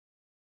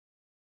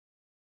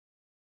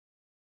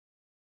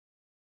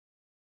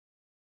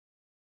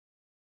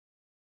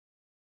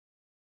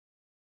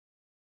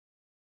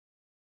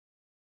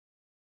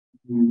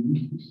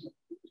Coming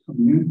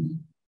in.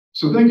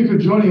 So thank you for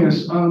joining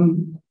us.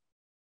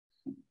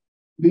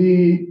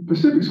 The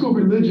Pacific School of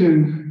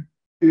Religion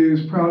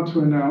is proud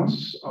to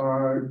announce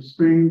our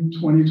Spring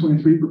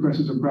 2023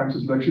 Professors of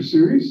Practice lecture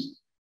series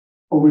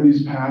over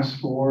these past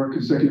 4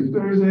 consecutive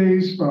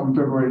Thursdays from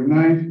February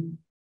 9th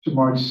to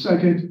March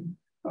 2nd.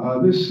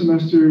 This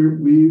semester,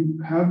 we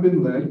have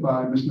been led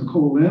by Ms.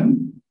 Nikole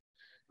Lim,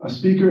 a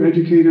speaker,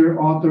 educator,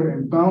 author,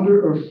 and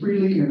founder of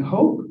Freely in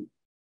Hope,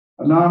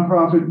 a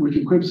nonprofit which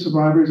equips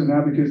survivors and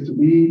advocates to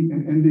lead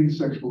in ending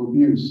sexual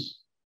abuse.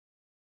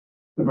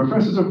 The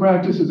Professors of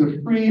Practice is a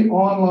free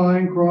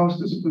online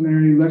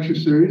cross-disciplinary lecture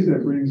series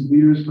that brings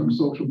leaders from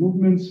social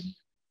movements,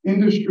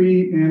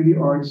 industry, and the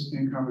arts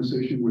in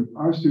conversation with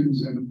our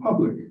students and the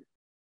public.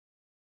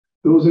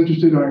 Those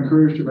interested are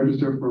encouraged to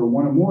register for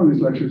one or more of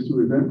these lectures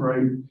through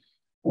Eventbrite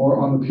or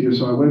on the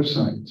PSR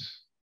website.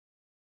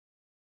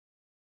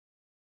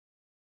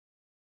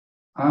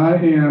 I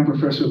am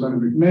Professor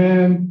Leonard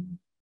McMahon,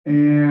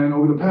 and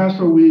over the past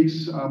 4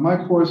 weeks,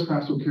 my course,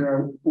 Pastoral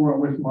Care for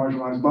and with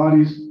Marginalized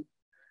Bodies,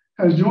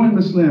 has joined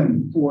Ms.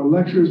 Lim for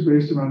lectures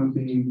based around the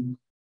theme,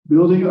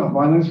 Building a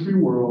Violence-Free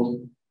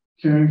World,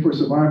 Caring for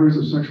Survivors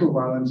of Sexual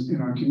Violence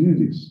in Our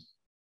Communities.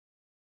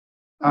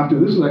 After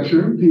this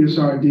lecture,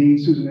 PSR Dean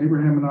Susan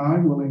Abraham and I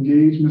will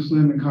engage Ms.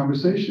 Lim in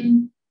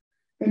conversation,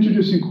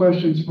 introducing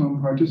questions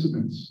from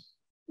participants.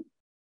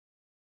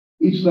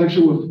 Each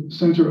lecture will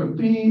center a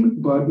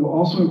theme, but will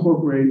also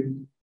incorporate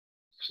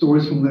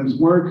stories from Lim's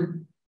work,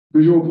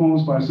 visual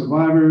poems by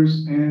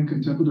survivors, and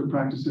contemplative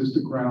practices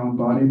to ground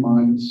body,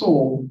 mind, and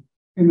soul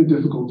in the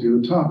difficulty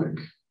of the topic.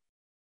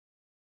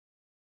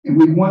 In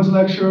week 1's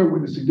lecture,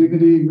 Witnessing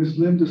Dignity, Ms.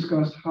 Lim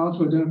discussed how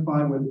to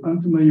identify with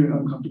unfamiliar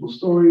and uncomfortable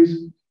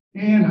stories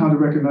and how to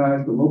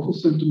recognize the local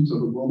symptoms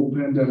of the global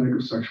pandemic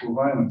of sexual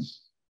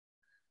violence.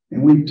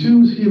 In week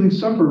 2's Healing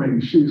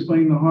Suffering, she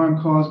explained the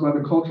harm caused by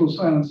the cultural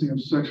silencing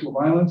of sexual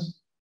violence,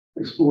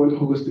 explored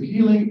holistic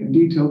healing, and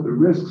detailed the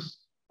risks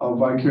of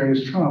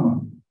vicarious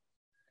trauma.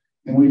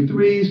 In week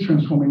 3's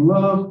Transforming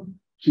Love,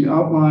 she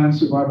outlined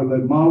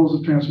survivor-led models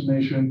of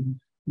transformation,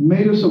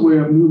 made us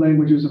aware of new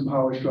languages and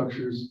power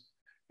structures,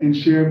 and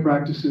shared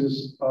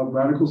practices of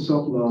radical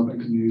self-love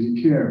and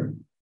community care.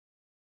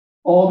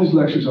 All these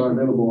lectures are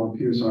available on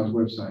PSR's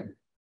website.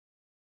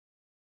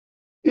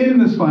 In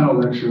this final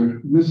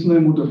lecture, Ms.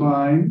 Lim will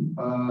define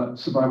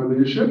survivor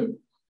leadership,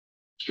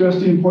 stress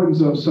the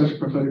importance of such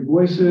prophetic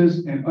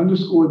voices, and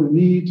underscore the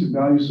need to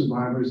value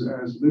survivors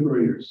as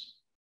liberators.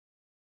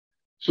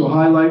 She'll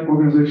highlight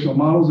organizational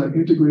models that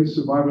integrate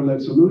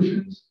survivor-led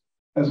solutions,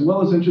 as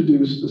well as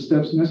introduce the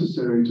steps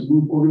necessary to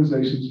move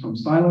organizations from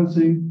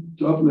silencing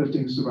to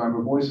uplifting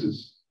survivor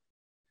voices.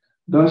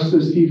 Thus,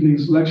 this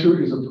evening's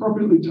lecture is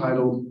appropriately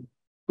titled,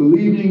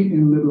 Believing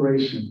in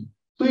Liberation.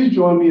 Please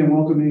join me in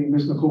welcoming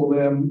Ms. Nikole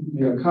Lim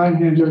via a kind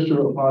hand gesture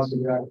or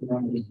positive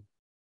reaction.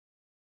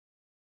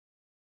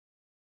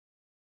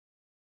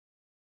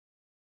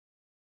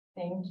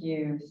 Thank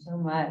you so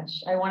much.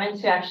 I wanted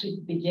to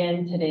actually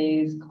begin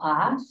today's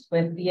class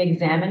with the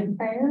Examen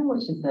prayer,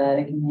 which is the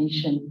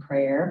Ignatian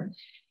prayer.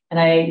 And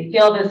I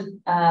feel this,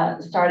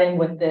 starting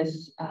with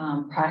this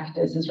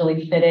practice is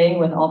really fitting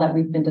with all that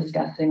we've been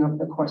discussing over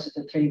the course of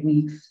the 3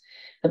 weeks.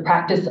 The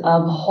practice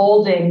of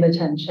holding the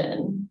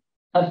tension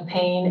of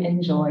pain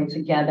and joy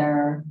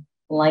together,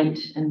 light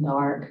and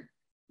dark,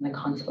 and the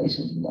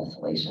consolations and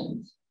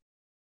desolations.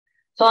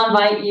 So I'll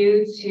invite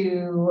you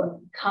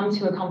to come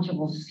to a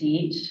comfortable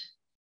seat,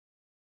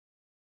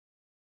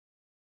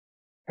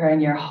 or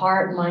in your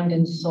heart, mind,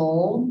 and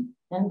soul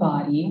and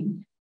body,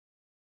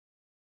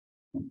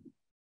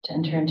 to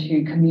enter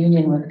into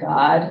communion with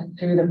God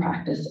through the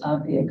practice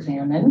of the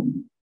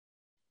Examen.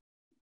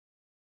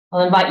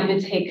 I'll invite you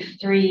to take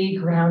 3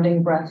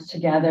 grounding breaths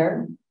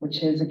together,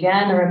 which is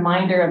again a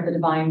reminder of the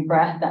divine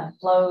breath that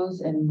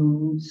flows and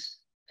moves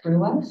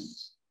through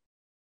us.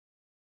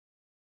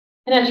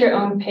 And at your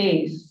own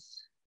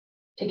pace,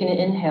 taking an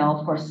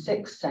inhale for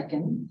 6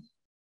 seconds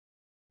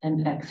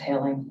and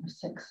exhaling for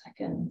 6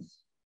 seconds.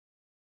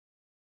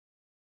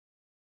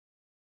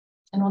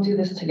 And we'll do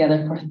this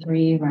together for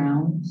 3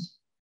 rounds.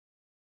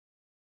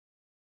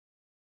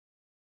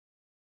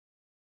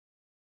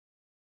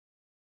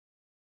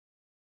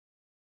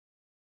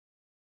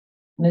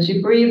 And as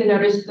you breathe,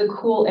 notice the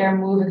cool air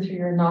moving through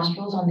your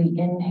nostrils on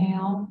the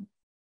inhale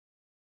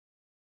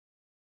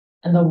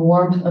and the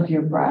warmth of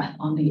your breath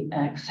on the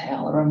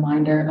exhale, a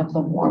reminder of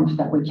the warmth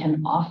that we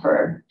can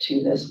offer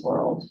to this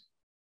world.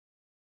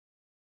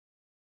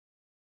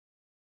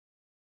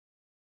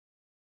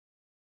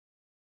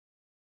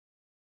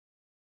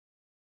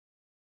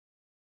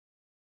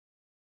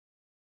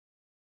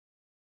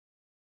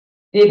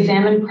 The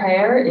Examen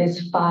prayer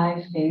is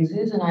 5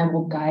 phases, and I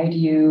will guide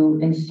you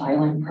in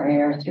silent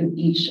prayer through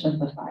each of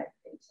the 5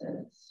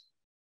 phases.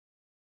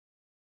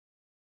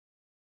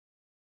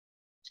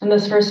 In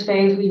this first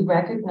phase, we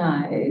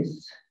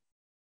recognize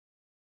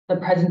the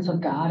presence of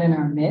God in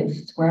our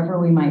midst, wherever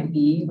we might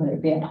be, whether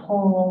it be at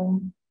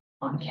home,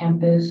 on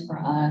campus, for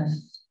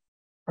us.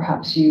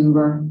 Perhaps you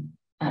were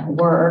at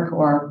work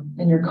or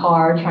in your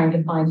car, trying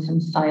to find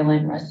some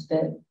silent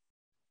respite.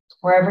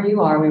 Wherever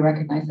you are, we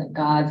recognize that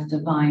God's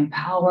divine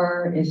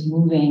power is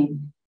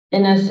moving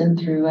in us and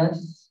through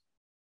us,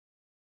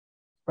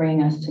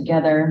 bringing us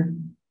together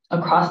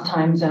across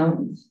time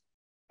zones,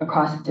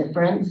 across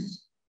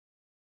difference,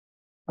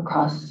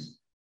 across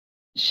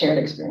shared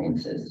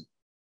experiences.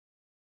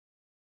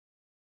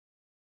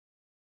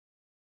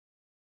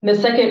 In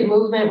the second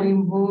movement, we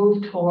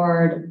move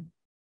toward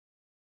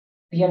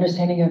the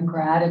understanding of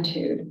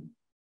gratitude.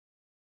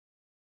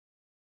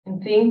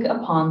 And think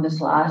upon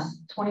this last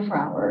 24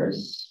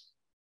 hours.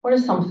 What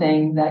is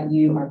something that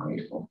you are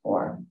grateful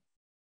for?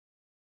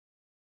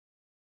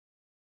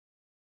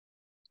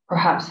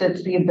 Perhaps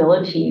it's the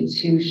ability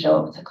to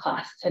show up to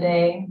class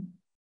today.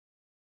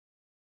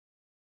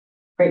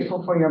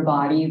 Grateful for your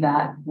body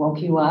that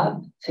woke you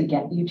up to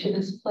get you to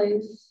this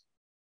place.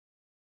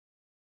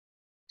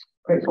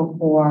 Grateful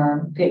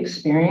for the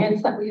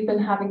experience that we've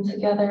been having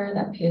together,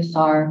 that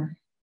PSR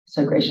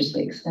so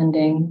graciously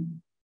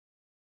extending.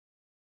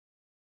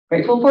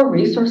 Grateful for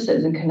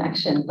resources and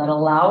connections that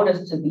allowed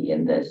us to be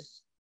in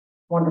this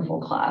wonderful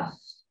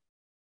class,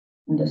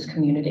 in this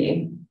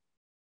community,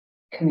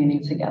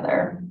 communing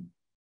together.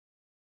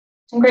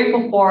 I'm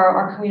grateful for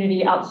our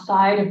community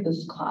outside of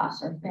this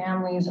class, our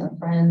families, our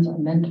friends, our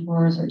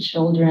mentors, our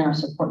children, our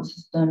support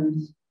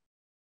systems,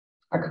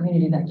 our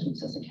community that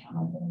keeps us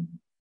accountable.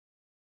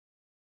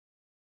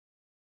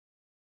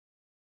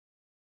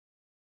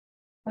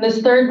 In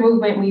this third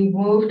movement, we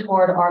move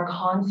toward our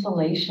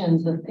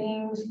consolations, the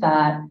things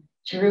that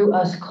drew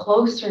us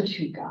closer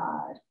to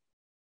God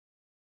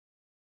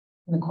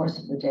in the course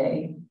of the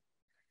day.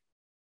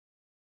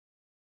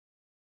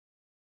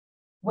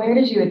 Where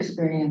did you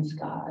experience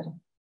God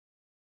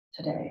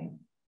today?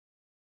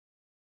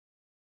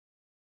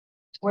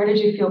 Where did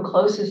you feel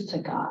closest to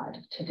God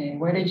today?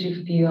 Where did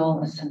you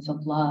feel a sense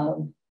of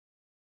love,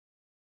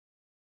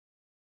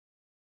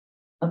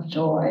 of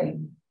joy,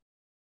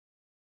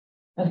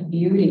 of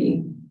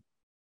beauty?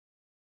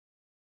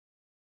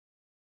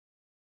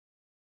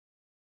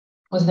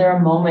 Was there a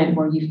moment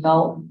where you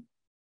felt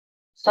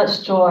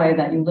such joy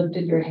that you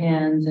lifted your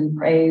hands in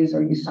praise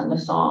or you sung a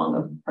song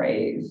of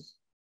praise?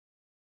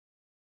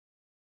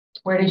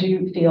 Where did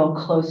you feel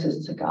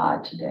closest to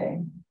God today?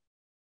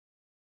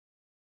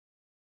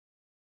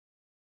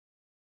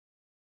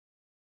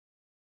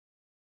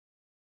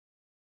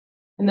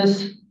 In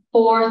this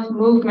fourth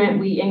movement,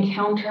 we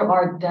encounter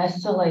our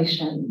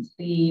desolations,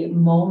 the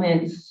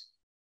moments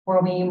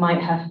where we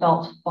might have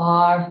felt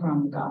far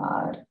from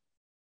God,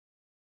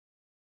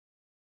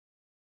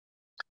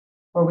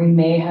 where we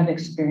may have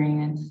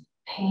experienced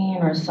pain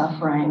or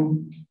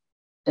suffering,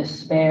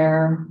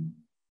 despair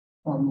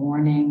or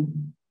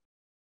mourning,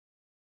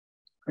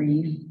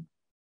 grief,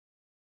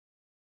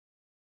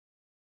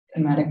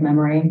 traumatic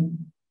memory.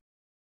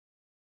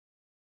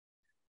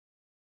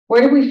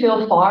 Where did we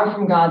feel far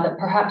from God, that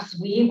perhaps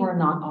we were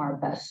not our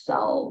best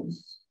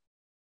selves,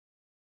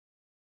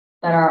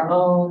 that our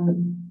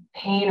own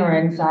pain or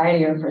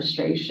anxiety or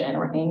frustration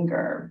or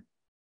anger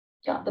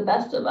got the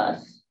best of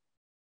us,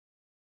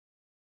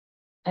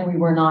 and we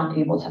were not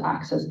able to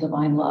access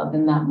divine love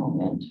in that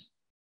moment?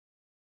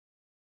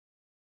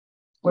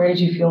 Where did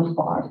you feel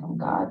far from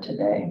God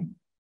today?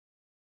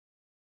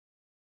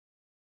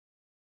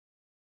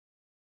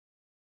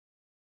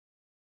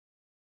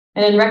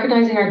 And in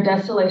recognizing our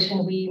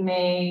desolation, we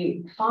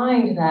may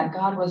find that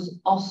God was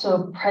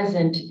also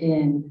present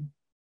in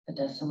the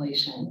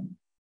desolation,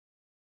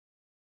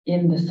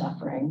 in the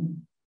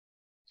suffering.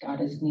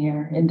 God is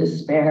near. In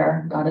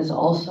despair, God is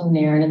also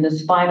near. And in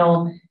this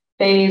final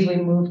phase, we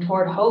move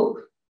toward hope.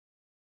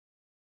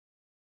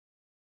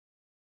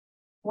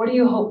 What do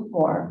you hope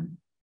for?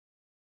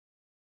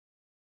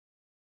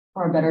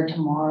 For a better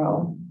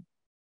tomorrow?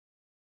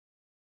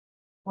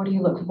 What do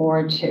you look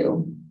forward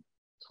to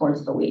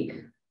towards the week?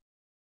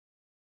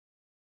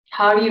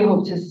 How do you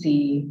hope to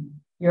see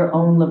your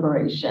own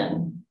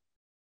liberation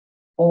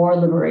or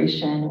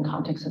liberation in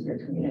context of your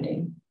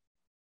community?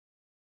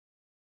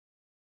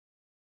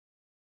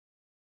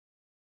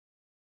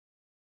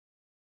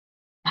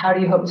 How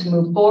do you hope to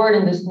move forward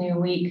in this new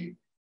week,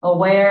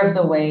 aware of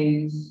the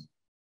ways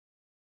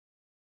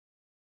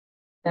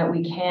that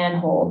we can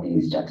hold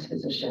these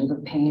juxtapositions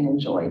of pain and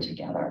joy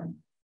together?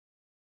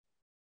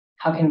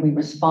 How can we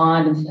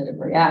respond instead of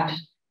react,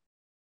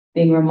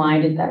 being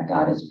reminded that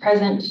God is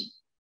present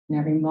in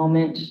every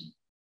moment,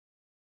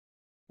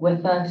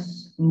 with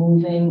us,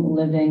 moving,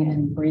 living,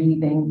 and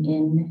breathing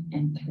in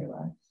and through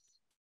us?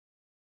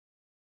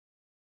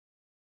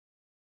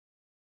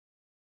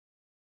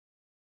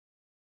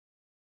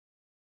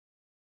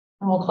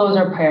 And we'll close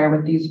our prayer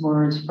with these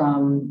words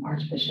from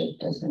Archbishop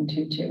Desmond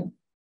Tutu.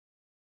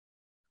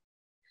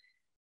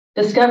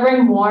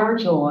 Discovering more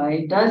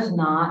joy does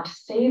not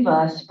save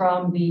us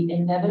from the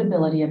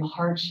inevitability of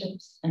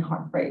hardships and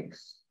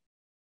heartbreaks.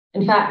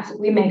 In fact,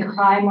 we may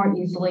cry more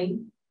easily,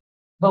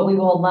 but we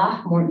will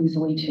laugh more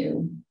easily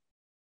too.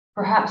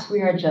 Perhaps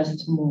we are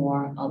just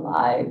more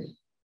alive.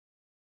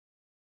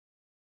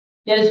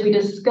 Yet as we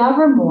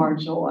discover more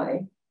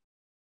joy,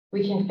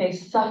 We can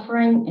face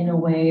suffering in a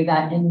way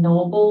that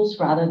ennobles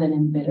rather than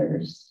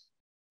embitters.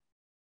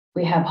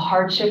 We have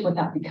hardship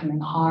without becoming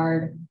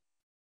hard.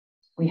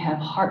 We have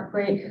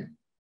heartbreak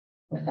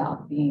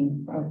without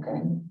being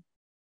broken.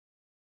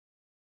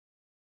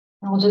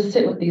 And we'll just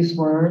sit with these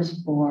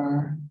words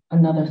for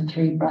another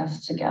 3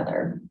 breaths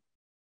together.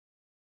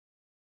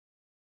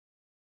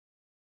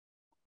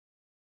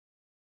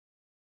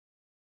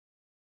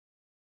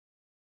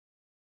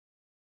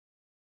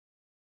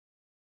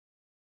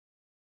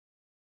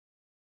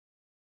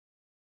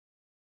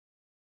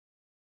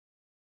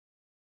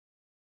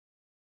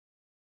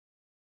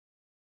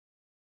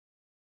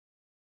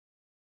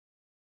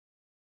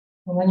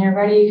 And when you're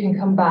ready, you can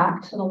come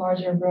back to the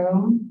larger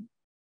room,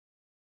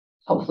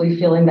 hopefully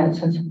feeling that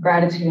sense of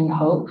gratitude and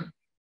hope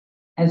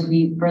as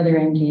we further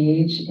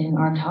engage in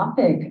our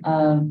topic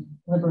of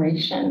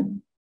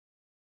liberation.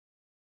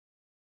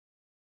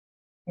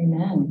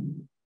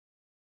 Amen.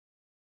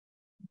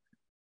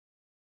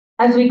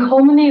 As we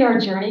culminate our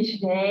journey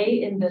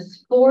today in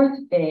this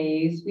 4th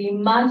phase, we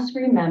must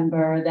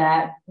remember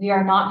that we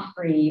are not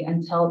free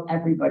until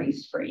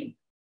everybody's free.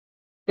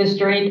 This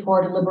journey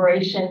toward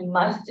liberation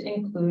must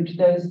include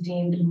those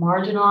deemed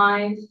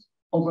marginalized,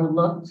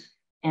 overlooked,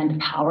 and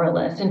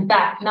powerless. In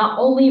fact, not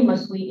only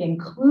must we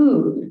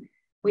include,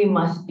 we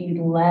must be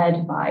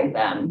led by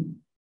them.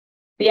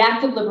 The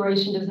act of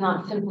liberation does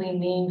not simply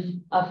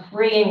mean a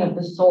freeing of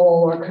the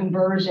soul or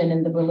conversion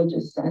in the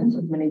religious sense,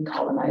 as many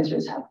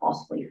colonizers have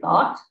falsely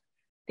thought.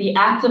 The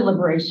act of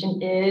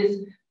liberation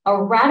is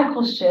a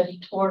radical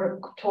shift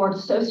toward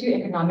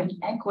socioeconomic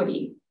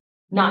equity,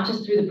 not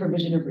just through the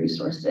provision of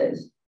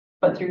resources,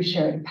 but through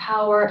shared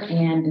power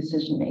and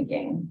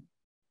decision-making.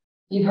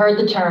 You've heard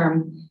the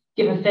term,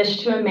 give a fish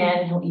to a man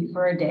and he'll eat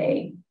for a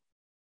day.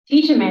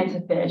 Teach a man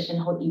to fish and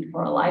he'll eat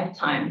for a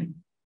lifetime.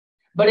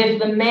 But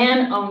if the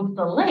man owns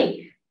the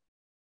lake,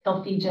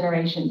 he'll feed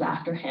generations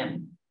after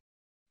him.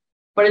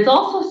 But it's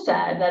also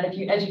said that if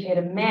you educate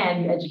a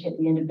man, you educate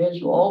the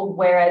individual,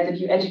 whereas if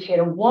you educate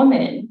a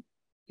woman,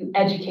 you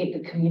educate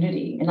the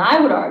community. And I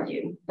would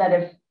argue that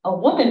if a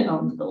woman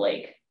owns the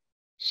lake,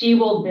 she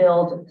will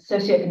build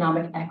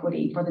socioeconomic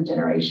equity for the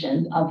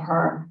generations of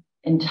her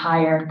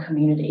entire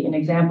community. An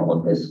example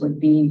of this would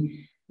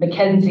be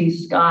Mackenzie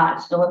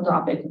Scott's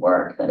philanthropic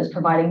work that is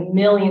providing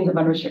millions of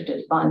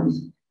unrestricted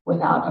funds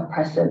without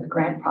oppressive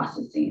grant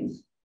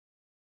processes.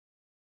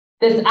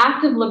 This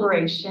act of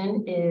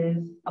liberation is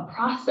a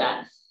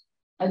process,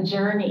 a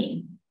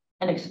journey,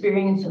 an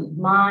experience of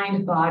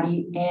mind,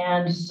 body,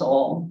 and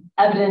soul,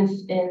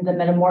 evidenced in the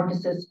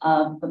metamorphosis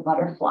of the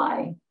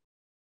butterfly,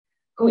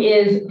 who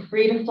is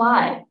free to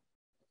fly,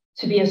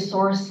 to be a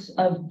source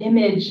and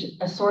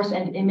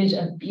image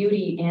of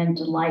beauty and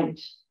delight.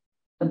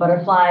 The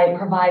butterfly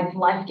provides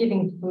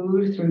life-giving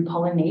food through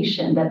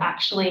pollination that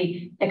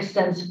actually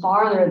extends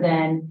farther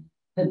than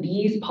the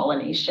bee's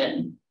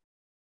pollination.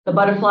 The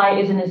butterfly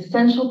is an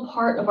essential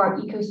part of our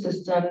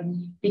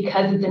ecosystem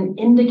because it's an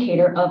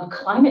indicator of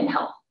climate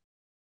health.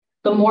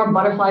 The more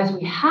butterflies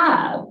we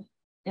have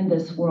in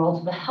this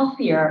world, the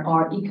healthier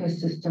our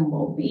ecosystem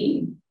will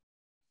be.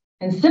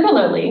 And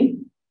similarly,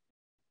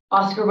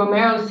 Oscar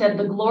Romero said,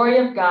 the glory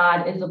of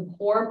God is a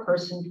poor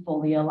person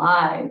fully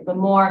alive. The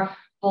more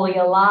fully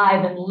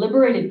alive and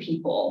liberated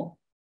people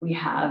we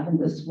have in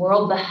this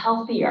world, the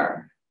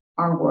healthier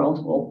our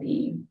world will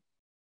be.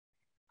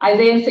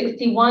 Isaiah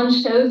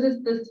 61 shows us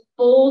this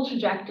full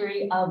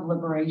trajectory of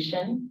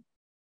liberation.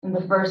 In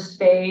the first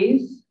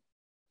phase,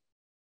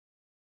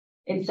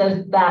 it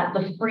says that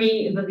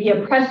the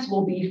oppressed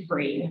will be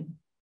freed.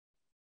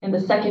 In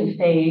the second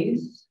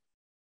phase,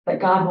 that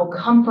God will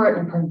comfort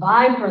and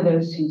provide for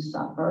those who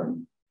suffer.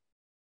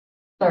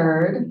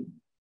 Third,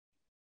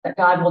 that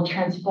God will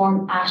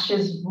transform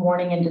ashes,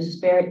 mourning, and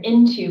despair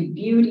into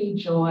beauty,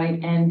 joy,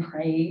 and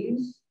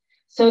praise,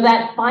 so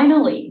that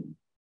finally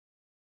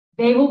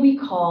they will be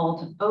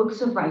called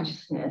oaks of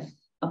righteousness,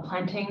 a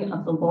planting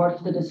of the Lord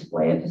for the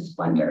display of his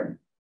splendor.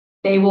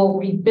 They will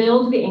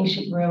rebuild the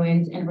ancient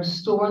ruins and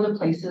restore the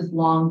places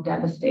long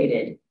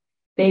devastated.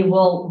 They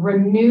will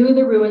renew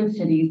the ruined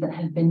cities that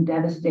have been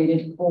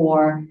devastated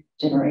for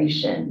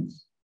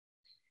generations.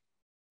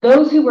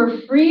 Those who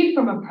were freed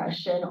from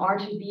oppression are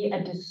to be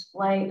a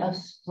display of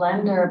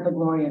splendor of the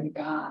glory of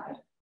God,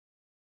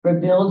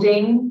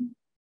 rebuilding,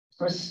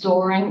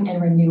 restoring,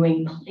 and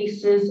renewing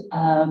places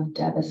of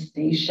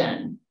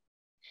devastation.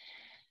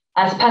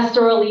 As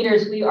pastoral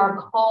leaders, we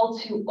are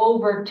called to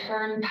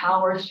overturn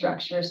power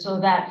structures so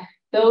that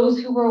those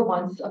who were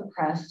once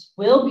oppressed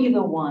will be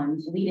the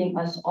ones leading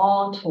us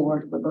all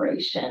toward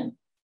liberation.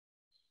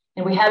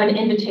 And we have an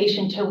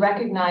invitation to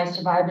recognize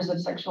survivors of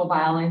sexual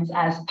violence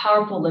as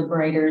powerful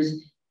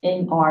liberators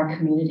in our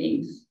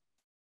communities.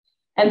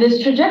 And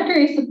this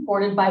trajectory is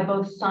supported by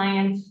both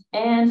science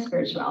and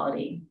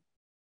spirituality.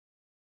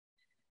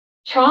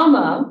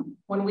 Trauma,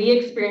 when we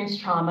experience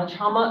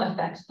trauma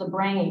affects the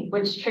brain,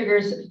 which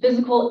triggers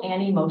physical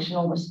and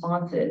emotional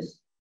responses.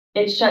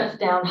 It shuts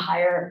down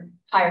higher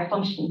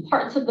functioning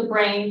parts of the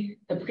brain,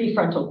 the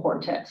prefrontal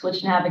cortex,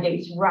 which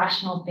navigates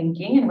rational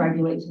thinking and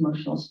regulates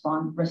emotional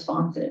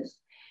responses.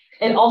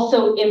 It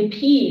also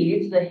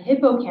impedes the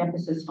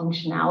hippocampus's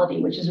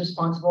functionality, which is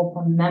responsible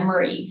for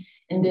memory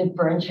and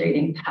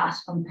differentiating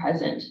past from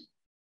present.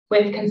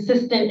 With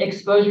consistent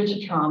exposure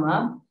to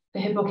trauma, the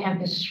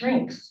hippocampus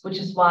shrinks, which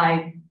is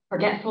why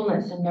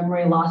forgetfulness and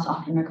memory loss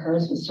often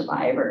occurs with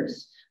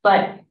survivors.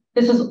 But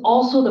this is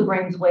also the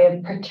brain's way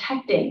of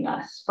protecting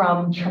us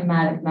from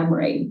traumatic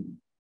memory.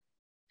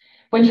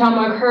 When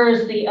trauma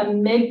occurs, the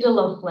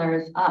amygdala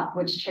flares up,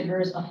 which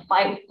triggers a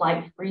fight,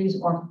 flight, freeze,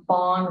 or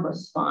fawn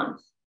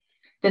response.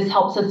 This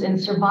helps us in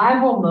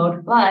survival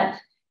mode, but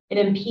it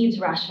impedes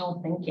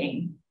rational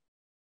thinking.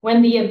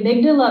 When the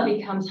amygdala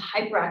becomes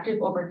hyperactive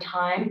over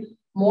time,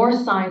 more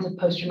signs of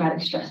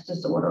post-traumatic stress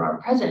disorder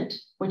are present,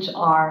 which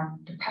are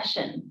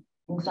depression,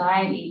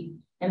 anxiety,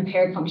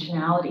 impaired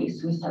functionality,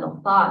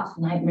 suicidal thoughts,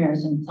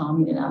 nightmares,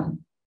 insomnia.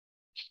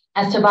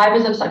 As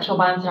survivors of sexual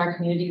violence in our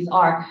communities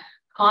are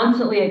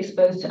constantly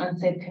exposed to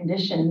unsafe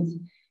conditions,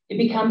 it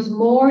becomes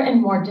more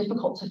and more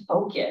difficult to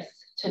focus,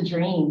 to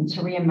dream,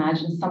 to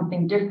reimagine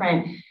something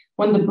different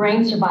when the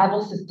brain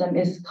survival system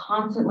is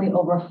constantly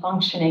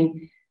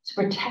overfunctioning to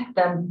protect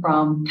them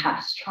from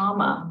past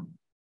trauma.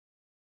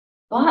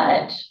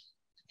 But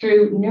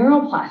through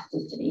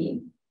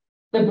neuroplasticity,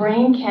 the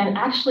brain can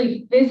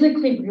actually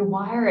physically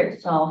rewire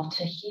itself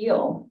to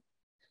heal.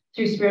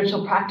 Through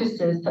spiritual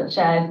practices such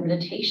as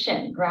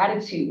meditation,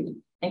 gratitude,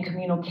 and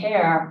communal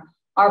care,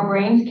 our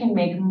brains can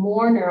make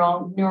more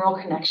neural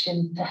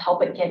connections to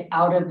help it get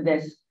out of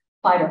this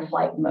fight or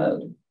flight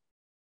mode.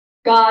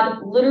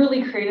 God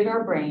literally created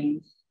our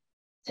brains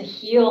to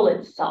heal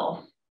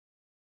itself,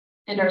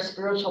 and our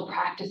spiritual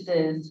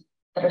practices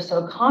that are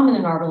so common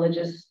in our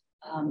religious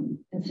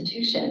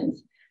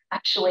institutions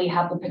actually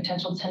have the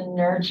potential to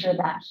nurture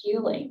that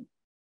healing.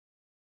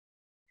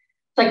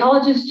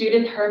 Psychologist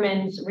Judith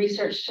Herman's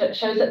research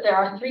shows that there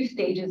are 3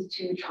 stages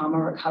to trauma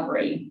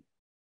recovery.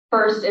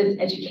 First is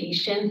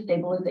education,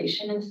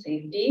 stabilization, and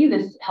safety.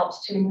 This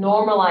helps to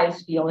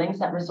normalize feelings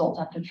that result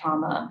after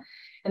trauma.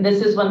 And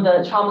this is when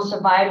the trauma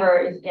survivor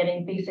is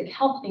getting basic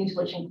health needs,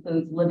 which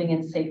includes living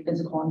in safe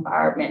physical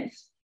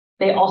environments.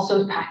 They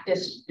also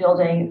practice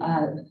building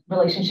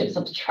relationships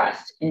of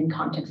trust in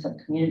context of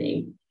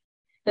community.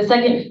 The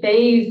second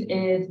phase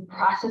is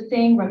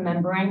processing,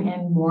 remembering,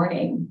 and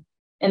mourning.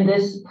 And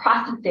this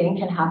processing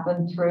can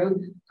happen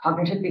through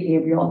cognitive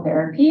behavioral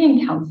therapy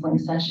and counseling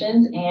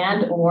sessions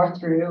or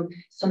through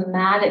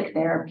somatic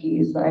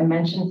therapies that I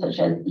mentioned, such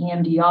as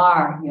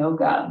EMDR,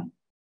 yoga.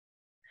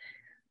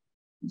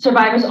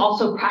 Survivors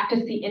also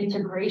practice the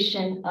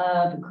integration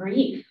of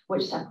grief,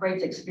 which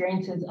separates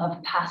experiences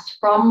of past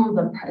from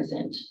the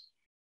present.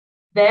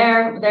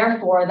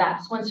 Therefore,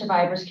 that's when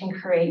survivors can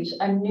create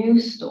a new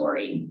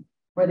story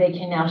where they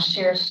can now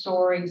share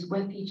stories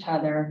with each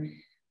other,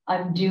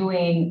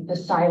 undoing the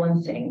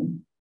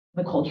silencing,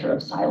 the culture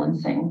of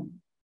silencing.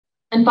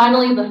 And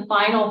finally, the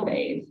final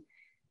phase,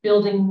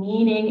 building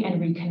meaning and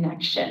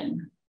reconnection.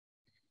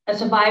 As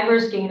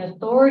survivors gain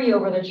authority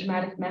over their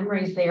traumatic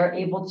memories, they are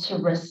able to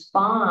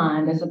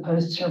respond as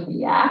opposed to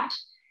react.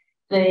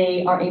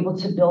 They are able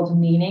to build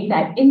meaning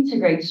that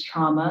integrates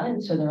trauma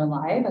into their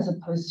life as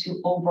opposed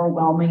to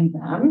overwhelming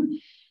them.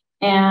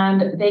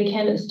 And they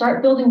can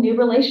start building new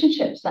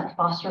relationships that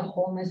foster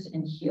wholeness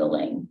and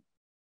healing.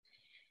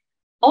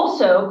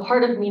 Also,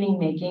 part of meaning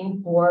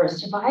making for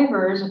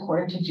survivors,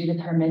 according to Judith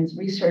Herman's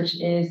research,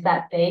 is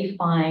that they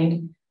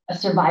find a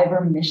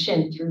survivor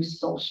mission through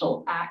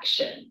social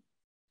action.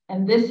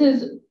 And this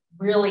is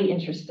really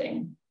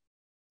interesting.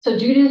 So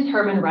Judith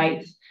Herman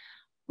writes,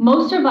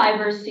 most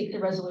survivors seek the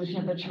resolution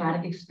of a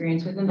traumatic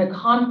experience within the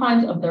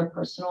confines of their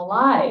personal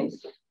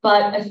lives,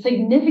 but a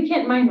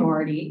significant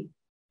minority,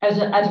 as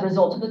a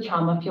result of the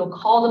trauma, feel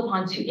called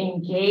upon to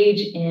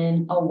engage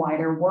in a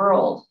wider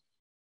world.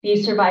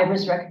 These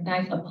survivors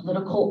recognize a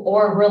political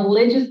or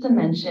religious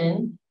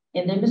dimension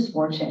in their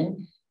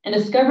misfortune and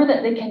discover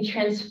that they can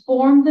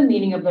transform the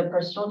meaning of their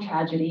personal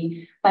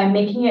tragedy by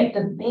making it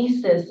the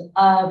basis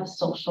of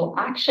social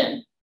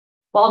action.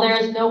 While there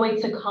is no way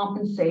to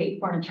compensate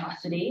for an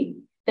atrocity,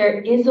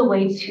 there is a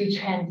way to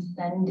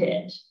transcend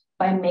it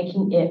by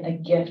making it a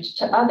gift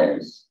to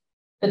others.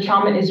 The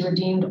trauma is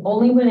redeemed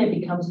only when it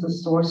becomes the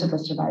source of a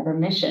survivor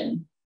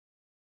mission.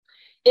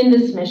 In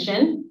this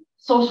mission,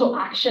 social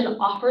action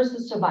offers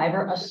the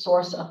survivor a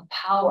source of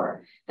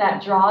power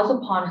that draws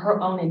upon her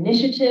own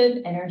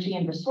initiative, energy,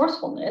 and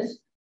resourcefulness,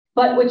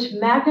 but which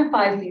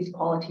magnifies these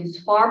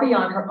qualities far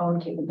beyond her own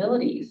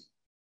capabilities.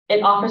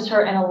 It offers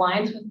her an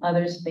alliance with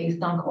others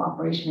based on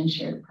cooperation and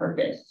shared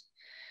purpose.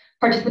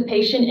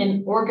 Participation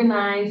in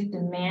organized,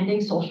 demanding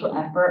social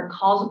effort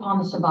calls upon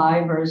the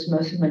survivor's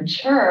most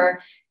mature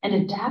and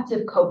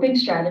adaptive coping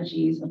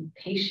strategies of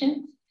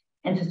patience,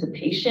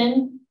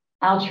 anticipation,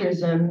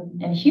 altruism,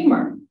 and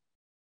humor.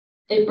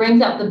 It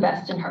brings out the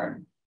best in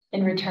her.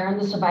 In return,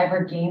 the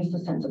survivor gains the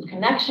sense of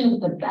connection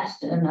with the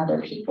best in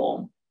other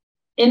people.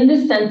 In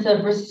this sense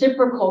of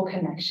reciprocal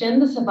connection,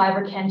 the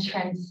survivor can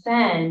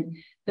transcend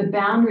the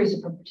boundaries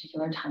of a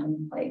particular time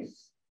and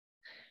place.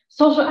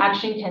 Social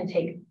action can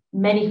take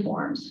many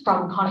forms,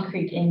 from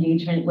concrete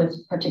engagement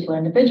with particular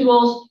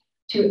individuals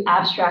to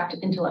abstract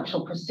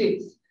intellectual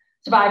pursuits.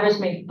 Survivors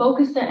may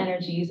focus their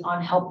energies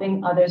on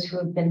helping others who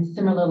have been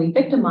similarly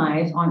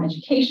victimized on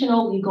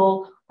educational,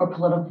 legal, or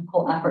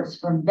political efforts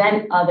to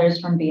prevent others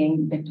from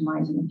being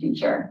victimized in the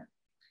future.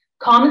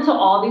 Common to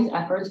all these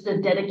efforts is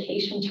a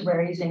dedication to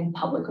raising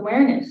public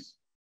awareness.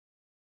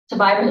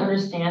 Survivors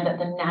understand that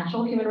the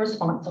natural human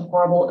response to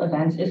horrible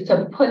events is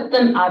to put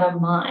them out of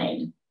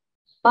mind.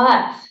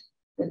 But,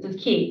 this is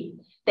key,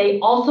 they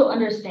also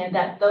understand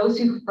that those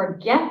who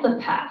forget the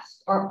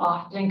past are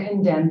often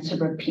condemned to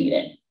repeat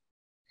it.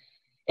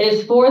 It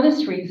is for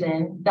this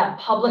reason that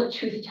public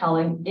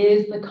truth-telling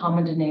is the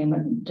common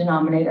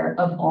denominator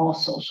of all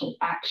social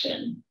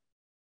action.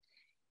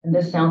 And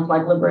this sounds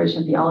like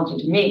liberation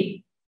theology to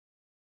me.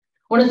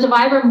 When a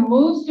survivor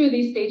moves through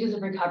these stages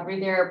of recovery,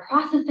 they're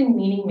processing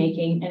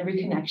meaning-making and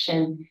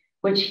reconnection,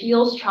 which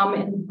heals trauma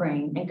in the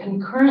brain, and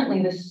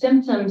concurrently the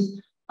symptoms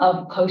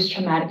of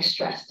post-traumatic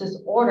stress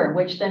disorder,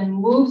 which then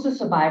moves the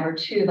survivor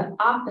to the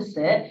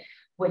opposite,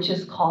 which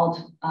is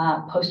called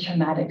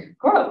post-traumatic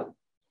growth.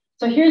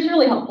 So here's a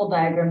really helpful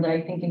diagram that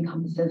I think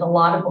encompasses a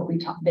lot of what we've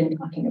been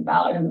talking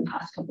about in the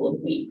past couple of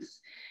weeks.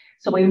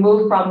 So we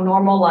move from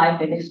normal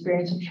life and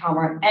experience of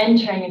trauma,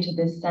 entering into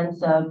this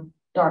sense of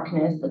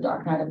darkness, the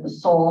dark night of the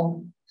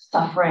soul,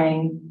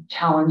 suffering,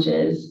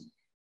 challenges.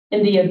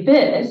 In the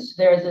abyss,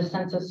 there is a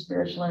sense of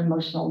spiritual and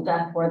emotional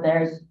death where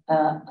there's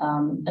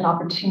an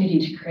opportunity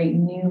to create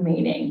new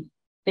meaning.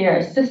 They are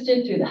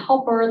assisted through the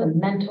helper, the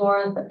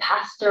mentor, the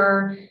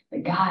pastor, the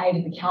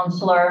guide, the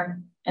counselor,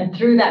 and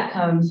through that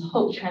comes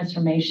hope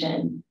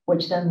transformation,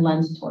 which then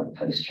lends toward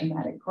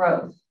post-traumatic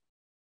growth.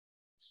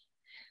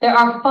 There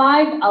are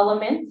 5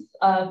 elements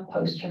of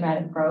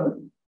post-traumatic growth.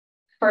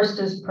 First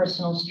is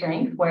personal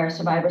strength, where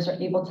survivors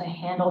are able to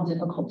handle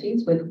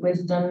difficulties with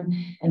wisdom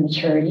and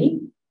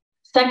maturity.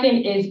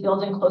 Second is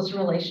building closer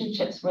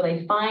relationships where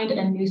they find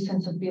a new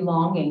sense of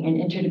belonging and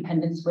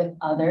interdependence with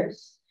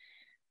others.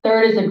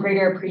 Third is a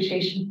greater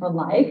appreciation for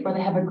life, where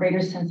they have a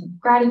greater sense of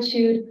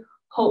gratitude,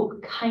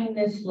 hope,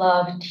 kindness,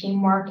 love,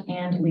 teamwork,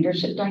 and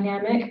leadership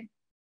dynamic.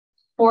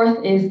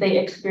 Fourth is they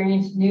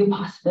experience new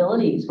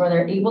possibilities, where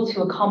they're able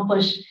to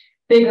accomplish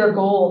bigger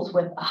goals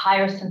with a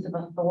higher sense of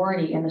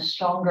authority and a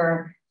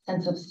stronger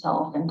sense of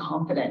self and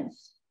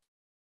confidence.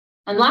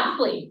 And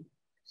lastly,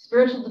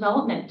 spiritual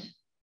development.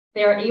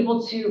 They are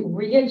able to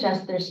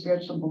readjust their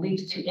spiritual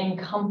beliefs to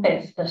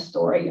encompass the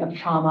story of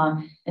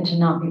trauma and to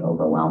not be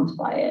overwhelmed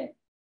by it.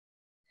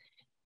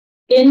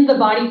 In The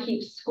Body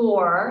Keeps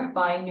Score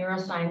by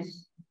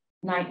neuroscientist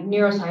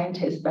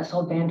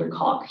Bessel van der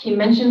Kolk, he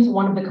mentions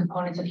one of the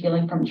components of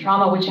healing from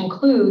trauma, which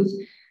includes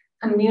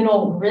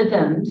communal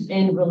rhythms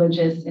in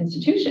religious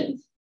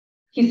institutions.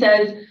 He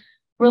says,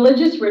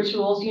 religious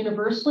rituals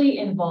universally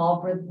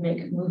involve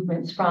rhythmic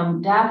movements,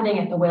 from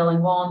davening at the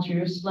Wailing Wall in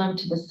Jerusalem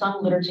to the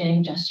sung liturgy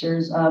and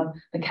gestures of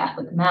the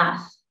Catholic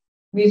Mass.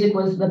 Music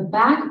was the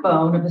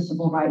backbone of the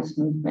civil rights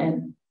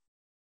movement.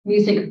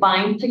 Music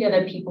binds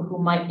together people who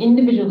might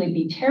individually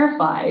be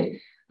terrified,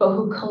 but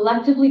who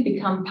collectively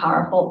become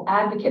powerful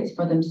advocates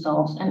for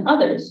themselves and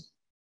others.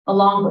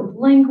 Along with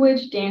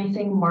language,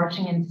 dancing,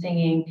 marching, and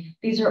singing,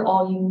 these are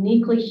all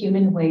uniquely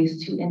human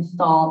ways to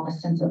install a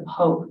sense of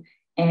hope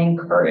and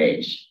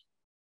courage.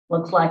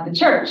 Looks like the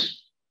church.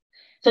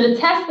 So to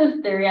test this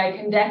theory, I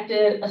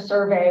conducted a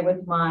survey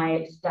with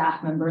my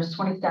staff members,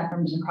 20 staff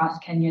members across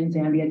Kenya and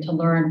Zambia, to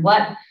learn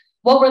what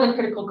were the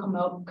critical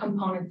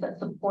components that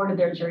supported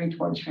their journey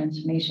towards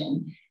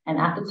transformation. And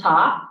at the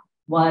top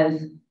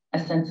was a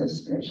sense of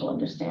spiritual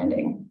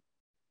understanding.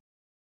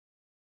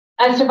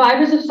 As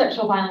survivors of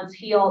sexual violence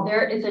heal,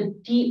 there is a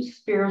deep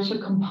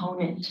spiritual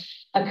component,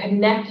 a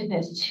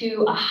connectedness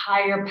to a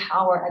higher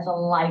power as a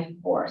life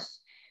force,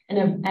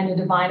 and a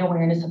divine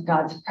awareness of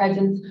God's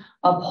presence,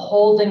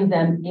 upholding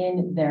them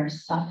in their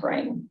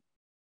suffering.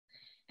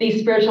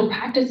 These spiritual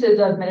practices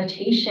of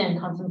meditation,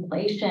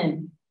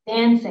 contemplation,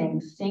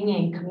 dancing,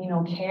 singing,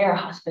 communal care,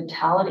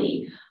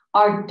 hospitality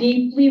are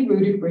deeply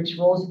rooted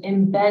rituals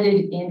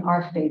embedded in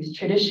our faith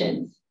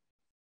traditions.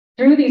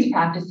 Through these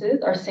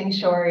practices, our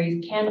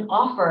sanctuaries can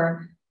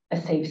offer a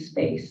safe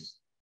space,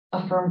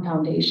 a firm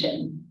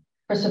foundation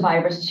for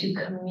survivors to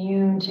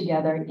commune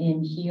together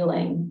in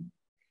healing.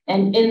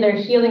 And in their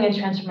healing and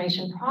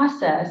transformation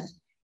process,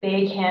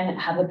 they can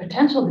have the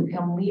potential to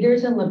become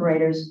leaders and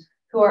liberators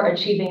who are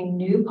achieving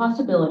new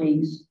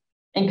possibilities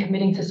and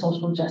committing to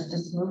social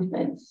justice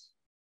movements.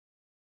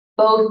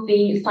 Both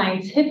the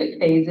scientific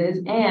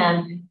phases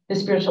and the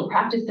spiritual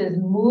practices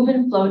move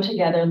and flow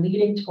together,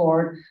 leading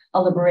toward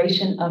a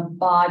liberation of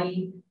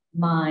body,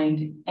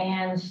 mind,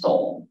 and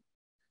soul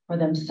for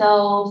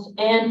themselves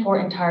and for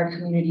entire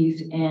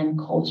communities and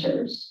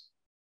cultures.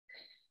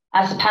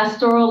 As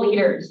pastoral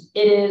leaders,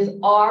 it is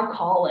our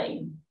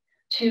calling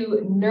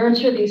to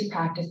nurture these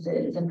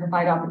practices and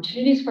provide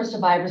opportunities for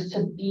survivors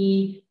to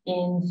be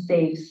in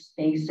safe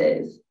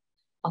spaces.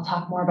 I'll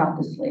talk more about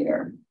this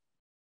later.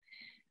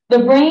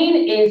 The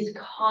brain is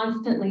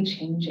constantly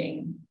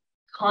changing,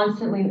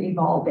 constantly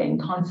evolving,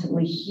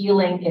 constantly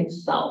healing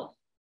itself.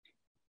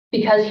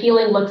 Because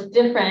healing looks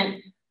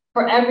different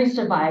for every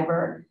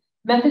survivor,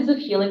 methods of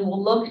healing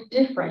will look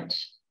different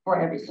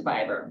for every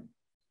survivor.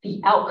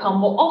 The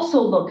outcome will also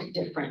look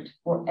different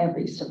for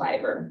every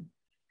survivor.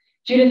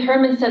 Judith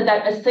Herman said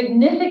that a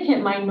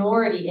significant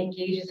minority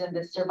engages in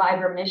this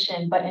survivor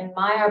mission, but in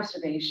my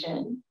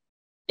observation,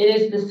 it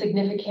is the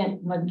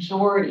significant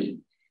majority.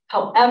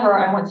 However,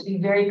 I want to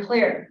be very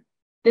clear.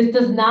 This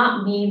does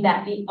not mean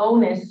that the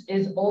onus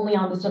is only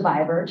on the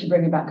survivor to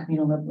bring about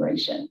communal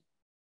liberation.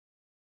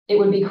 It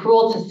would be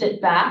cruel to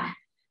sit back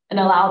and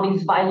allow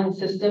these violent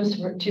systems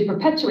to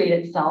perpetuate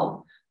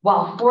itself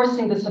while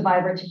forcing the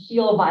survivor to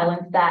heal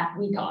violence that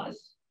we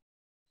cause.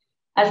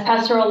 As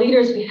pastoral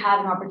leaders, we have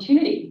an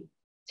opportunity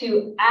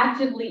to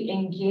actively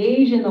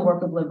engage in the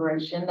work of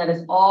liberation that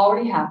is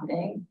already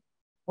happening,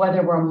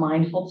 whether we're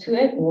mindful to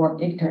it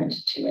or ignorant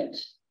to it.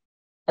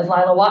 As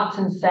Lila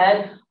Watson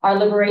said, our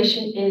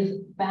liberation is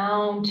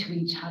bound to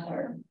each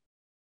other.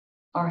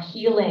 Our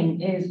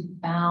healing is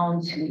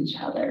bound to each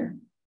other.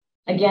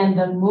 Again,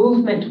 the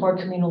movement toward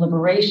communal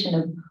liberation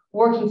of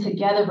working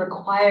together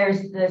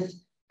requires this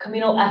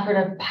communal effort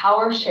of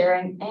power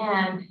sharing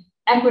and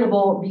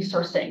equitable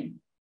resourcing.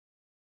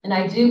 And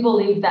I do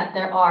believe that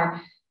there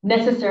are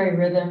necessary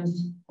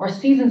rhythms or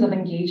seasons of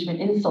engagement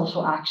in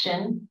social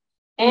action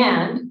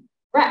and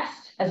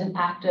rest as an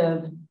act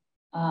of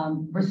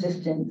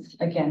resistance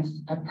against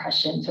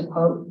oppression, to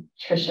quote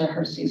Tricia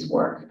Hersey's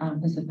work,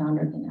 who's the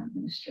founder of the NAP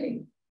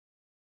Ministry.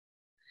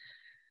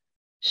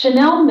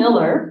 Chanel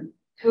Miller,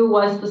 who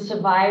was the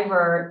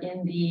survivor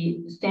in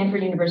the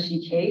Stanford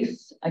University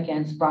case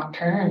against Brock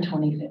Turner in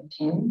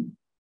 2015,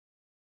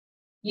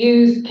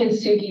 used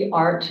kintsugi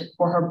art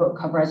for her book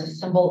cover as a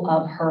symbol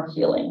of her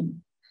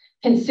healing.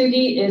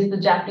 Kintsugi is the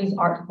Japanese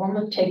art form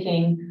of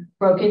taking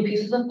broken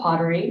pieces of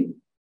pottery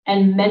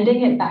and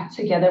mending it back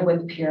together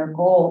with pure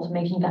gold,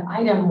 making the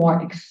item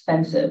more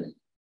expensive,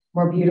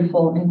 more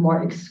beautiful, and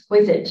more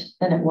exquisite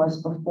than it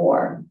was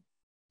before.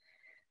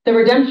 The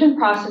redemption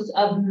process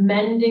of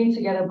mending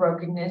together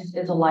brokenness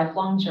is a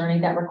lifelong journey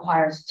that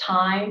requires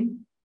time,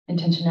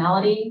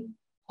 intentionality,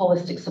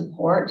 holistic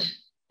support,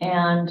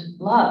 and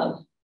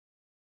love.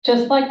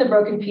 Just like the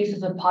broken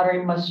pieces of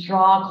pottery must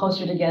draw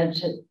closer together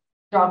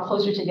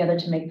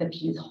to make the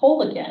piece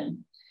whole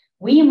again,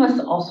 we must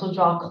also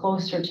draw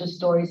closer to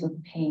stories of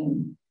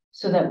pain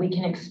so that we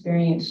can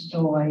experience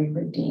joy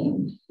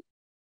redeemed.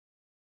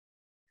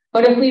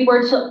 But if we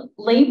were to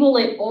label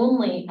it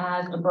only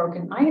as a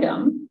broken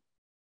item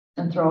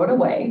and throw it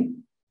away,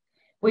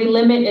 we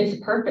limit its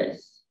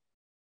purpose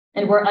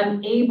and we're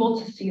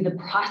unable to see the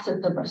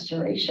process of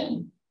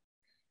restoration.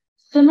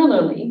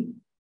 Similarly,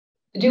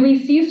 do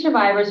we see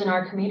survivors in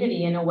our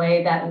community in a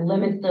way that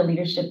limits their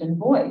leadership and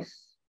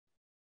voice?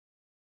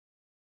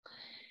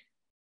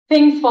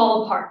 Things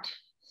fall apart.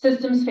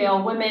 Systems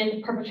fail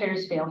women,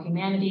 perpetrators fail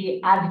humanity,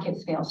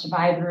 advocates fail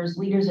survivors,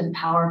 leaders in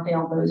power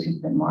fail those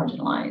who've been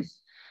marginalized.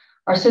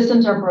 Our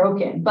systems are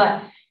broken,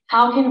 but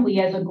how can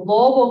we as a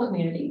global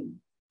community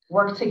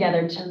work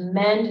together to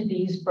mend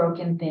these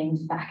broken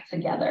things back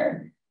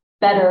together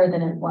better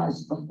than it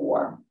was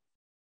before?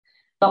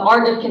 The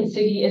art of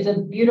kintsugi is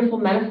a beautiful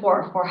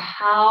metaphor for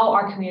how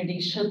our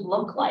community should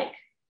look like.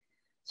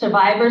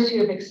 Survivors who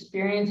have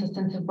experienced a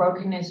sense of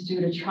brokenness due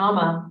to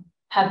trauma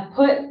have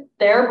put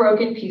their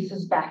broken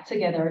pieces back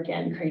together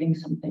again, creating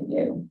something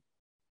new.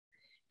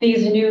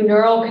 These new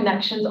neural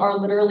connections are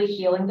literally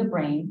healing the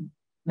brain,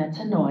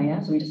 metanoia,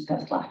 as we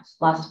discussed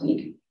last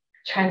week,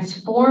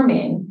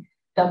 transforming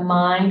the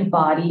mind,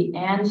 body,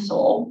 and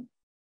soul,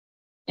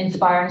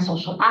 inspiring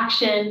social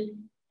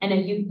action, and a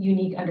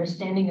unique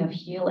understanding of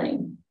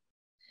healing.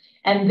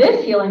 And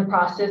this healing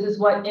process is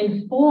what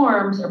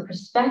informs a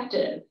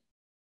perspective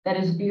that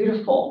is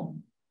beautiful,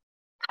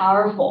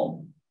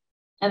 powerful,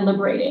 and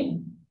liberating.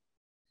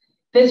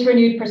 This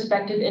renewed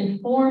perspective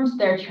informs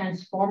their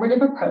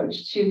transformative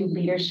approach to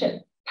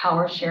leadership,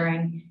 power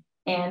sharing,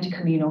 and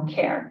communal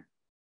care.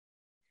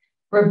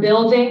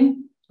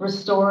 Rebuilding,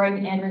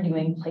 restoring, and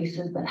renewing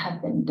places that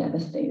have been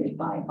devastated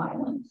by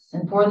violence.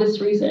 And for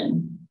this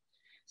reason,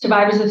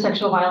 survivors of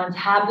sexual violence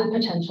have the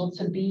potential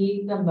to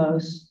be the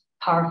most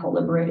powerful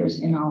liberators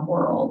in our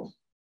world.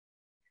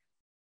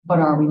 But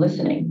are we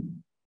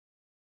listening?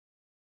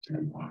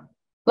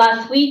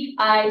 Last week,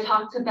 I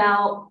talked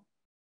about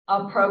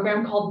a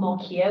program called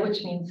Malkia,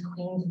 which means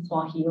Queens in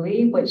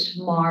Swahili, which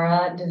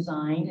Mara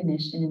designed and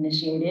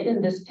initiated.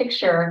 And this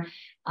picture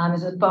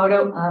is a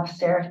photo of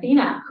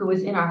Serafina, who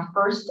was in our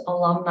first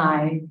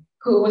alumni,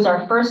 who was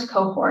our first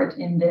cohort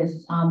in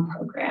this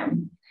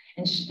program.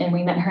 And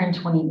we met her in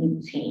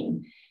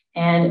 2018.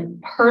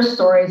 And her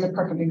story is a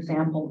perfect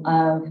example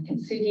of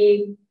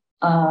kintsugi,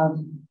 of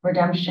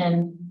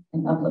redemption,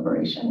 and of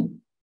liberation.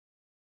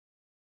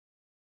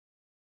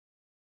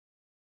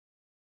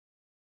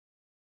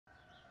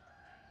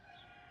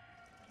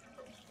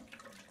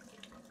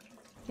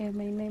 Yeah,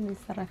 my name is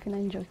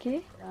Sarafina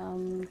Njoki.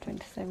 I'm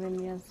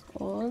 27 years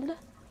old.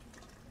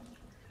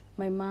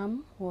 My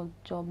mom was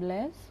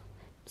jobless.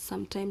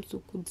 Sometimes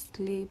we could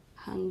sleep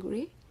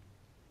hungry.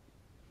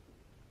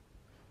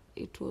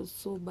 It was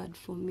so bad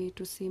for me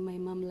to see my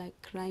mom like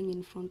crying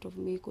in front of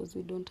me because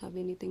we don't have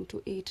anything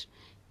to eat.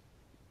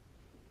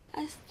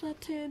 I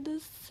started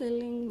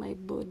selling my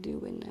body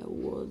when I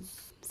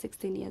was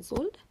 16 years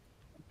old.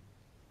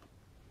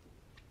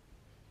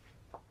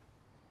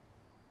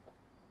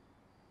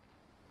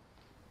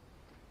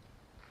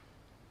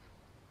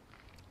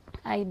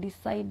 I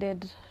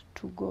decided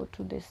to go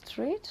to the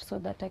street so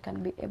that I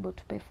can be able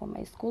to pay for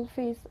my school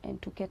fees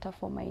and to cater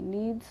for my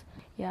needs.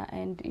 Yeah,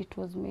 and it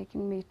was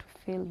making me to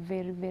feel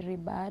very, very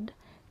bad.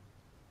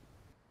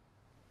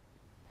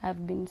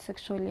 I've been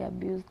sexually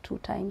abused 2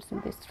 times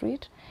in the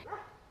street.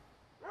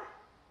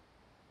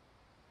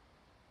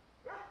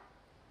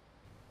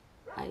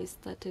 I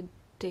started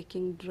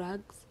taking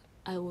drugs.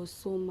 I was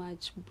so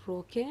much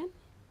broken.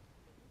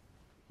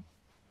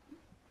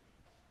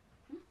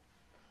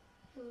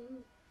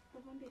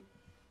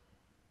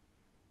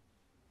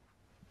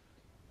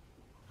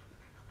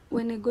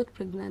 When I got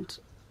pregnant,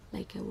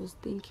 like I was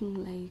thinking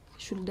like,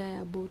 should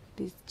I abort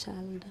this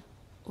child,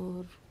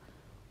 or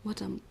what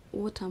am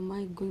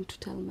I going to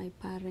tell my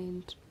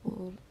parent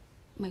or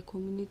my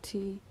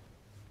community?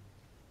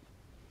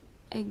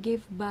 I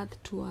gave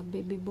birth to a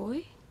baby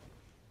boy.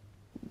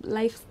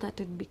 Life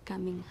started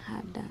becoming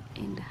harder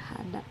and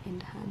harder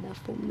and harder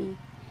for me.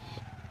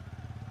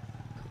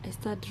 I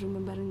started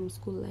remembering in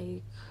school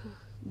like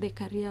the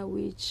career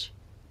which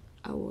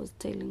I was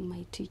telling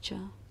my teacher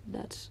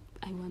that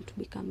I want to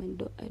become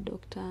a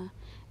doctor,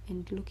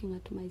 and looking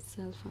at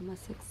myself, I'm a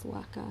sex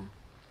worker.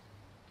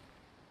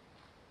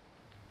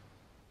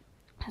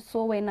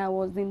 So when I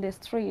was in the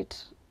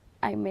street,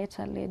 I met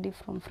a lady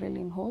from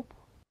Freeling Hope.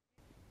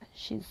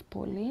 She's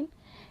Pauline,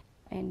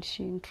 and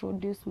she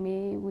introduced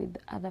me with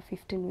other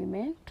 15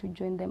 women to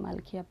join the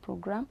Malkia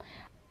program.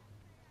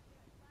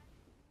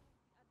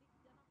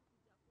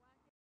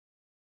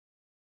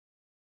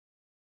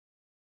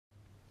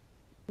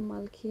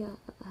 Malkia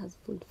has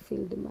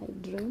fulfilled my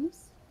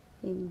dreams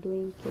in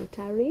doing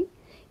catering.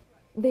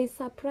 They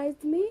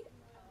surprised me,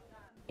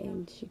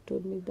 and she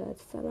told me that,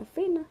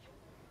 Sarafina,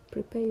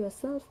 prepare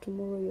yourself,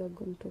 tomorrow you are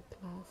going to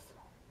class.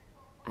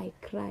 I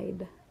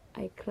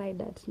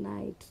cried at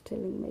night,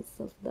 telling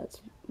myself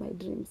that my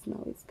dreams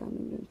now is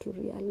coming into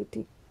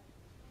reality.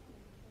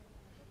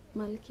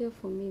 Malkia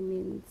for me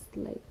means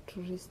like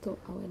to restore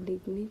our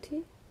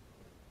dignity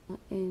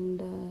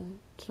and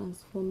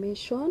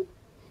transformation,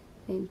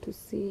 and to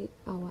see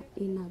our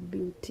inner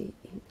beauty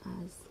in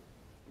us.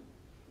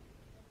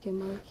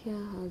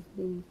 Malkia has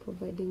been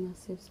providing a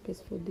safe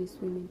space for these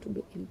women to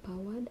be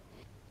empowered.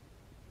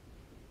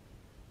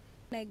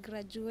 When I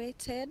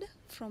graduated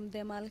from the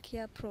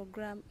Malkia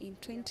program in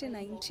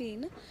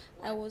 2019,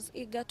 I was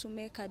eager to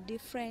make a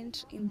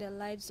difference in the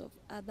lives of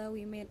other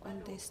women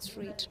on the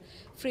street.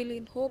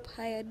 Freeling Hope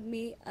hired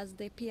me as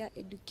the peer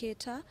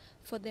educator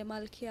for the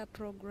Malkia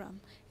program,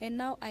 and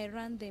now I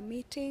run the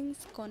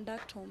meetings,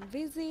 conduct home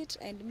visits,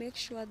 and make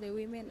sure the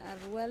women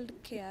are well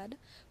cared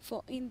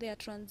for in their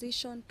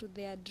transition to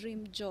their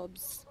dream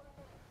jobs.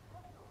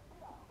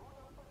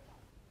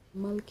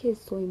 Malkia is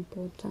so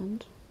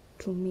important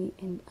to me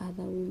and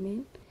other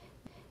women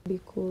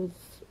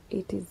because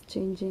it is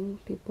changing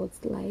people's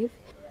life.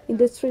 In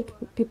the street,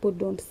 people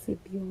don't see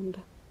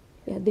beyond.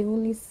 Yeah, they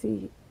only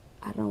see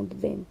around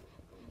them.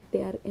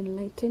 They are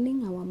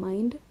enlightening our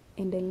mind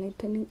and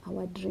enlightening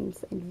our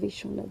dreams and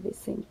vision at the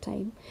same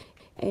time.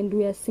 And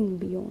we are seeing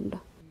beyond.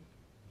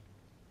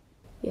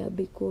 Yeah,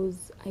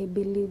 because I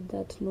believe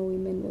that no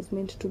woman was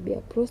meant to be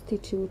a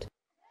prostitute.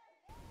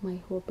 My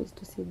hope is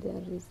to see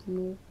there is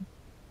no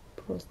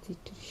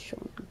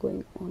prostitution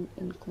going on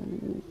in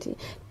community.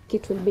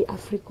 It will be a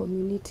free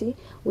community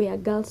where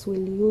girls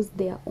will use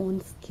their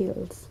own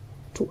skills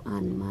to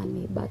earn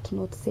money, but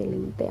not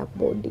selling their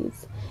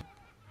bodies.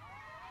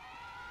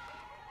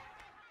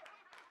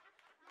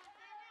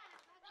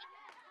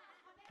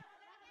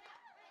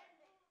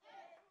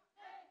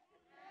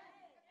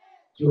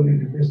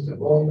 During the midst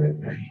of all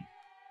that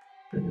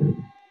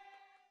pain.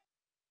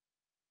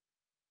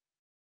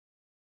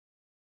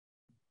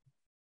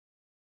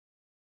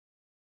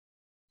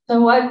 So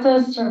what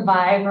does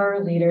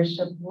survivor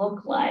leadership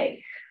look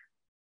like?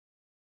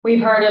 We've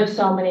heard of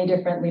so many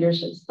different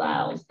leadership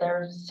styles.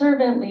 There's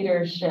servant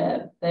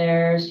leadership,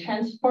 there's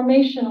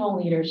transformational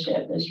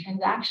leadership, there's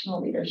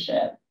transactional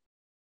leadership.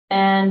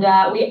 And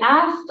we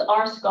asked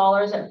our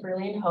scholars at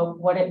Freeling Hope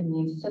what it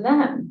means to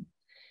them.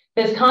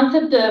 This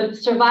concept of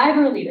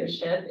survivor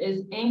leadership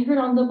is anchored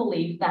on the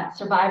belief that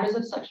survivors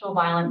of sexual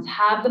violence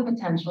have the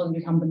potential to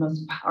become the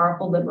most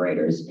powerful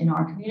liberators in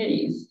our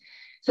communities.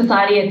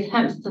 Society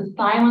attempts to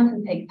silence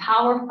and take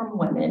power from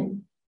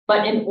women,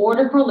 but in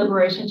order for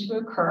liberation to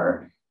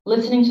occur,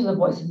 listening to the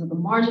voices of the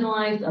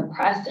marginalized,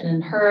 oppressed, and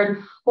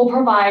unheard will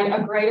provide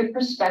a greater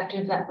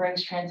perspective that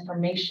brings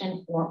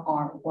transformation for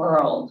our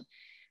world.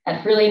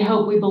 At Freeling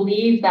Hope, we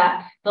believe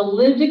that the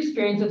lived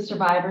experience of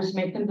survivors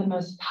make them the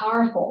most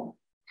powerful,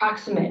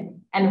 proximate,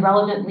 and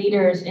relevant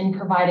leaders in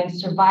providing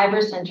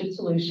survivor-centered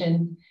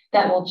solutions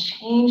that will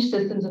change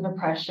systems of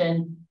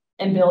oppression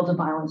and build a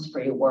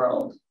violence-free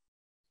world.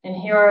 And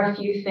here are a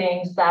few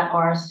things that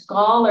our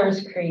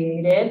scholars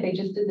created. They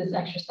just did this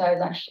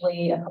exercise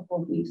actually a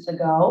couple of weeks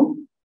ago.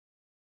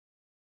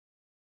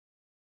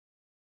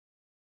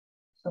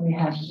 So we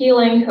have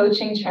healing,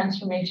 coaching,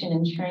 transformation,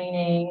 and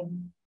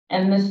training.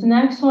 And this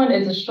next one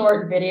is a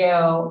short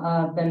video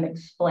of them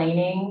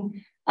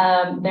explaining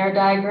their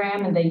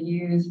diagram, and they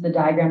use the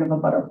diagram of a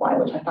butterfly,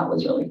 which I thought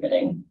was really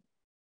fitting.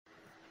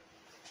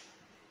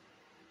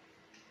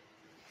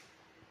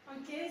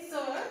 Okay,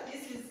 so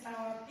this is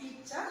our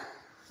picture.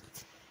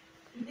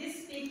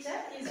 This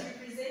picture is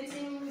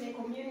representing the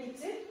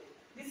community.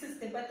 This is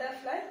the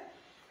butterfly.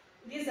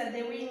 These are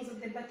the wings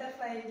of the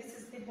butterfly. This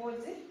is the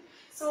body.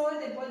 So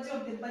the body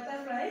of the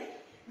butterfly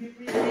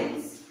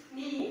represents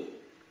me.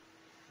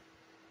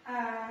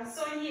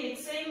 So here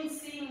it's saying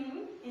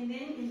sing, and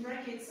then in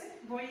brackets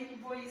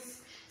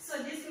voice.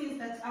 So this means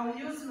that I'll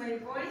use my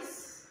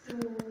voice to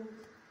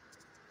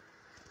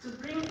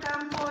bring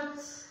comfort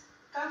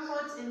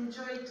and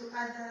joy to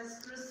others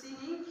through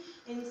singing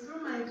and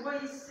through my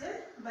voice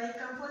by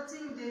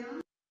comforting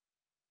them.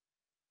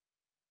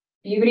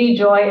 Beauty,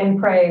 joy, and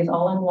praise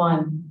all in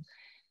one.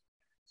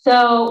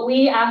 So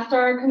we asked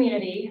our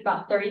community,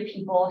 about 30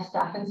 people,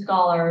 staff and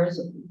scholars,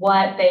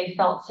 what they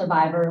felt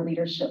survivor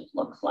leadership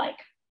looks like.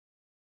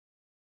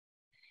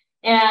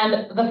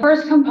 And the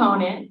first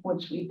component,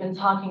 which we've been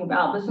talking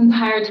about this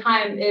entire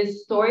time,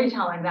 is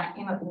storytelling. That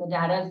came up in the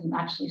data as an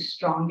actually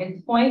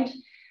strongest point,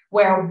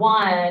 where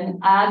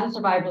one, as a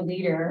survivor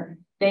leader,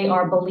 they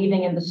are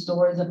believing in the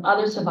stories of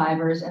other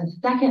survivors. And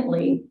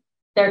secondly,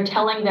 they're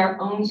telling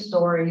their own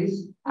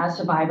stories as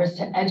survivors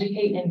to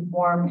educate,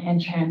 inform,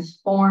 and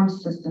transform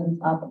systems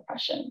of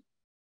oppression.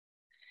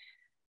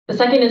 The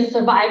second is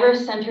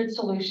survivor-centered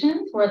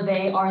solutions, where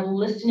they are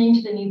listening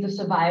to the needs of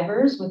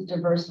survivors with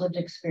diverse lived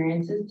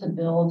experiences to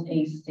build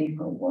a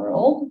safer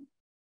world.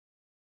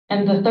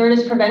 And the third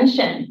is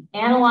prevention,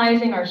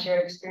 analyzing our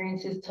shared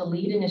experiences to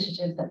lead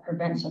initiatives that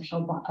prevent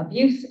sexual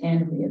abuse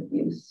and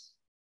re-abuse.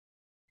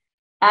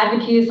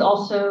 Advocacy is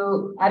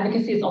also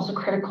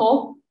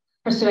critical,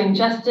 pursuing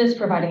justice,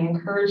 providing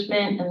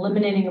encouragement,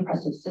 eliminating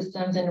oppressive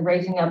systems, and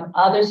raising up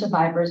other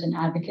survivors and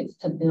advocates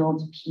to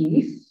build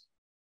peace.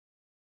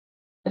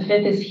 The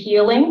fifth is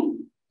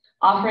healing,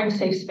 offering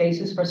safe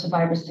spaces for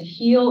survivors to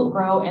heal,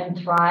 grow, and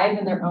thrive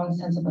in their own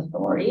sense of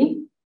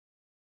authority.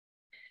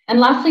 And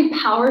lastly,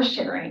 power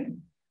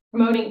sharing,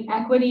 promoting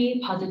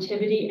equity,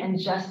 positivity, and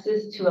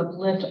justice to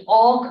uplift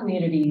all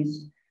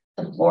communities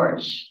to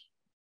flourish.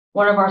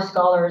 One of our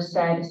scholars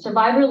said,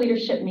 survivor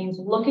leadership means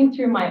looking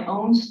through my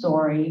own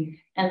story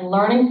and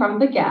learning from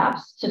the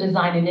gaps to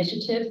design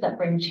initiatives that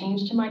bring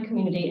change to my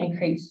community and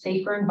create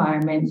safer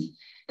environments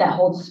that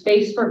hold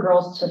space for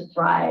girls to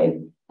thrive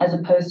as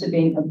opposed to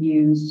being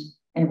abused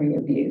and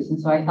re-abused. And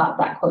so I thought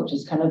that quote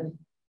just kind of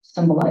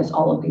symbolized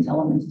all of these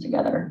elements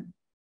together.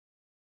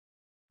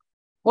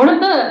 One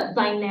of the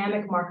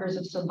dynamic markers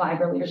of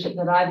survivor leadership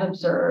that I've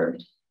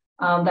observed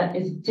that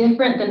is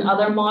different than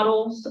other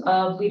models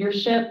of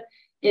leadership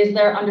is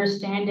their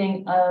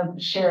understanding of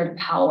shared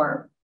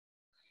power.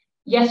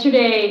 Last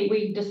week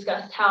we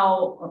discussed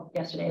how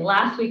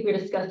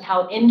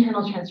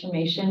internal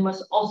transformation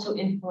must also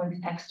influence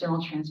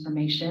external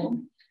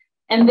transformation.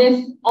 And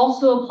this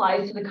also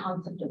applies to the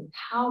concept of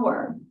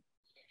power.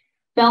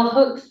 Bell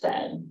Hooks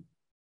said,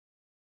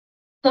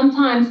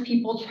 sometimes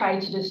people try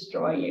to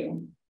destroy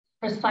you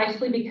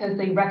precisely because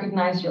they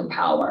recognize your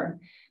power,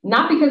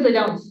 not because they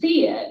don't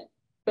see it,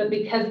 but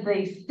because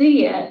they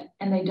see it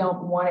and they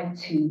don't want it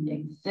to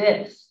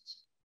exist.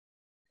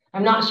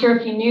 I'm not sure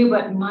if you knew,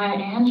 but Maya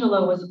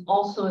Angelou was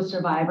also a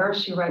survivor.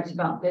 She writes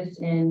about this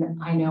in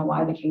I Know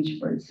Why the Caged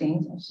Bird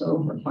Sings, also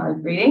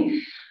required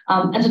reading.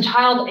 As a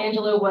child,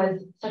 Angelou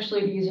was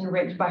sexually abused and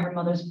raped by her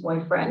mother's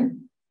boyfriend.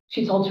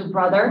 She told her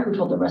brother, who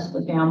told the rest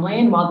of the family,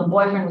 and while the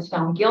boyfriend was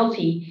found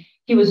guilty,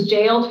 he was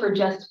jailed for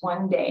just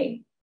one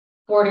day.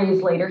 4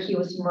 days later, he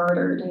was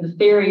murdered, and the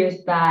theory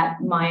is that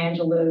Maya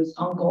Angelou's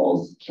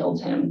uncles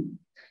killed him.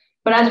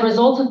 But as a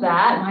result of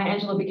that, Maya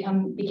Angelou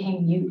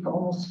became mute for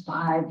almost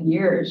 5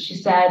 years. She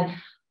said,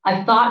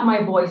 I thought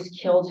my voice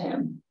killed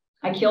him.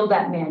 I killed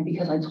that man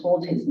because I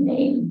told his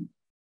name.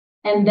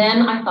 And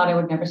then I thought I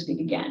would never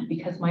speak again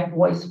because my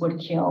voice would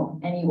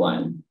kill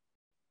anyone.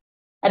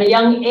 At a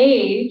young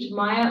age,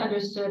 Maya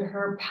understood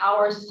her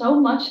power so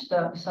much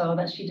so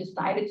that she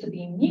decided to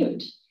be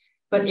mute.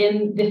 But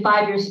in the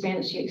 5-year span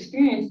that she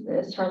experienced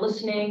this, her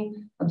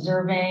listening,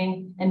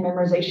 observing, and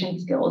memorization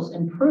skills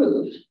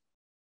improved.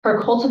 Her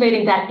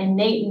cultivating that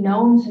innate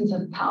known sense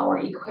of power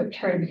equipped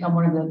her to become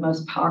one of the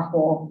most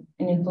powerful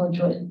and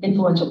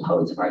influential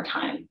poets of our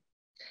time.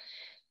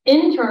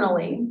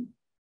 Internally,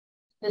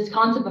 this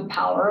concept of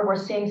power, we're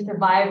seeing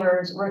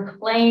survivors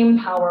reclaim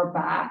power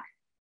back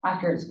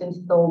after it's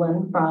been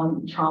stolen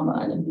from trauma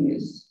and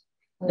abuse.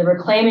 And they're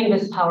reclaiming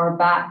this power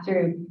back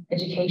through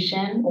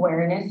education,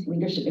 awareness,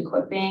 leadership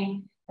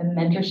equipping, and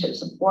mentorship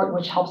support,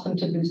 which helps them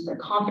to boost their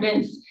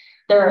confidence,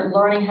 They're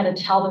learning how to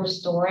tell their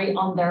story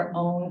on their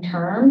own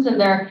terms, and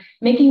they're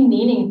making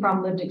meaning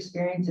from lived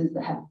experiences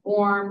that have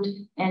formed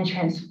and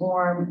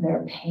transformed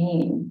their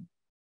pain.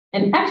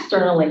 And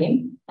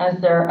externally, as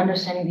they're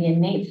understanding the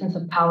innate sense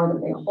of power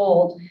that they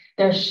hold,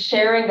 they're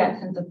sharing that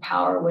sense of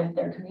power with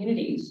their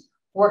communities,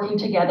 working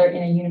together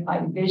in a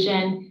unified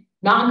vision,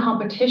 not in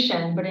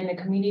competition, but in a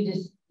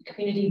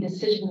community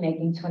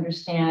decision-making to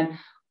understand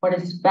what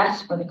is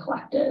best for the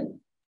collective.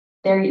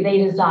 They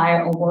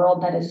desire a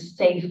world that is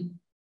safe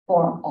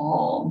for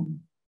all.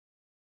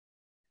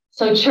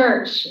 So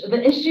church,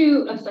 the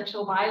issue of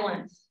sexual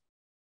violence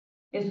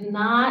is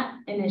not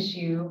an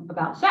issue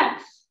about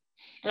sex.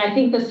 And I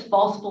think this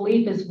false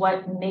belief is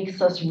what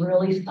makes us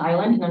really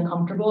silent and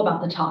uncomfortable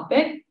about the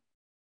topic.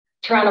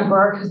 Tarana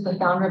Burke, who's the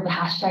founder of the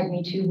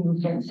 #MeToo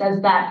movement,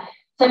 says that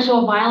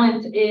sexual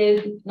violence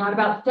is not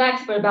about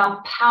sex, but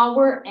about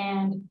power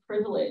and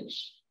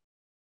privilege.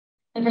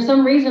 And for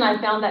some reason, I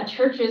found that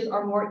churches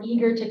are more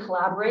eager to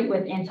collaborate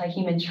with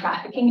anti-human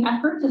trafficking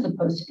efforts as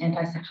opposed to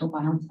anti-sexual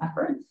violence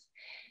efforts.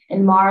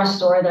 In Mara's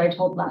story that I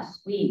told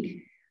last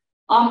week,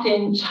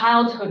 often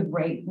childhood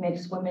rape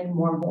makes women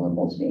more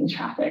vulnerable to being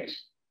trafficked.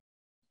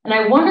 And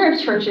I wonder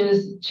if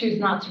churches choose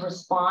not to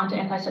respond to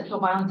anti-sexual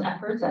violence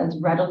efforts as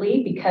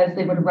readily because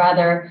they would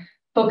rather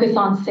focus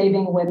on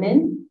saving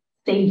women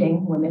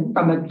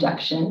from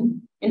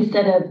abduction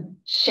instead of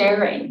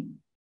sharing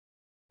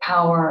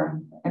power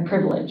and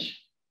privilege.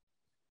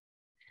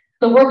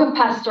 The work of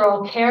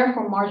pastoral care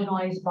for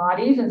marginalized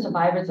bodies and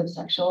survivors of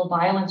sexual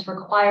violence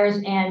requires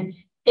an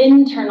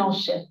internal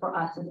shift for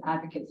us as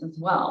advocates as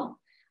well.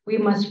 We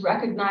must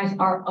recognize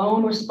our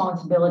own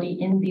responsibility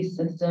in these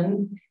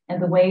systems and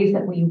the ways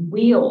that we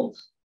wield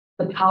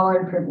the power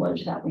and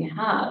privilege that we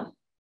have.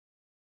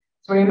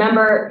 So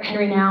remember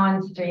Henry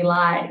Nouwen's 3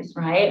 lies,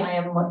 right? I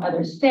am what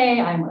others say,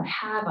 I am what I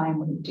have, I am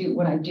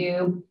what I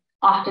do.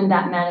 Often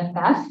that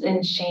manifests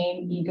in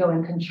shame, ego,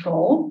 and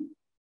control.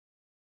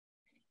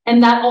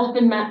 And that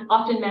often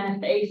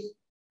manifests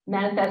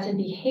in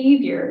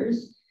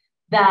behaviors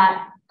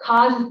that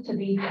cause us to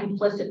be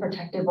complicit,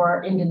 protective,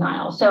 or in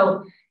denial.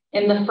 So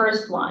in the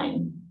first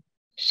line,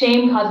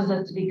 shame causes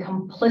us to be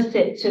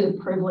complicit to the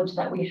privilege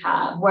that we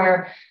have,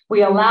 where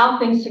we allow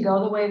things to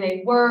go the way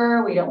they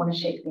were. We don't want to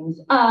shake things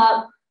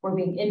up. We're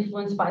being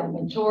influenced by the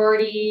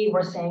majority.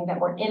 We're saying that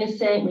we're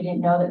innocent. We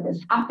didn't know that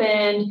this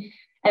happened.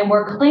 And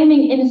we're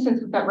claiming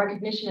innocence without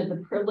recognition of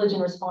the privilege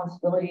and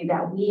responsibility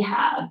that we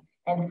have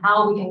and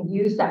how we can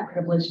use that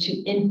privilege to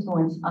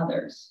influence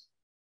others.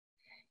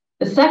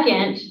 The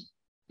second,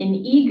 in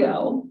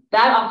ego,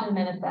 that often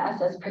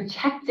manifests as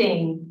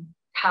protecting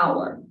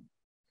power.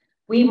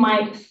 We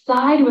might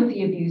side with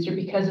the abuser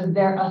because of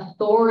their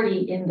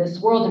authority in this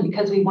world and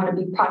because we want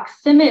to be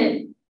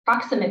proximate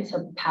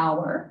to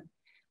power.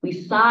 We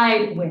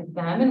side with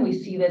them, and we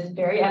see this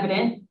very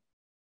evident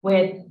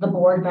with the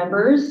board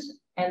members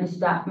and the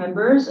staff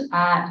members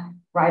at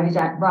Ravi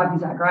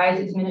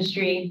Zacharias'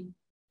 ministry,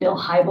 Bill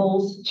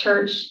Hybels'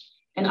 church,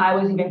 and I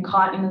was even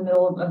caught in the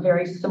middle of a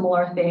very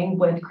similar thing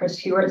with Chris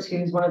Hewitt,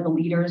 who's one of the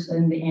leaders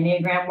in the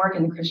Enneagram work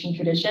in the Christian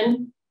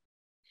tradition.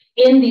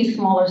 In these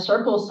smaller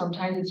circles,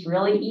 sometimes it's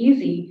really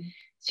easy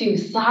to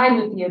side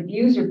with the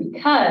abuser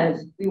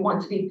because we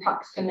want to be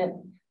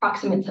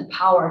proximate to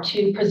power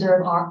to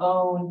preserve our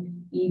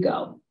own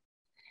ego.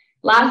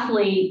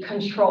 Lastly,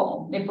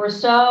 control. If we're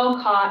so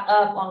caught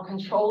up on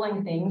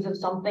controlling things, if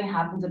something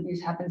happens,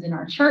 abuse happens in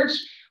our church,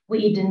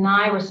 we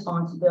deny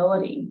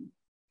responsibility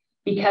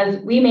because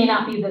we may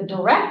not be the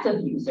direct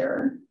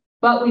abuser,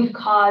 but we've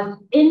caused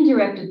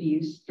indirect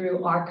abuse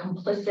through our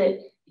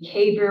complicit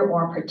behavior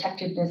or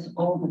protectiveness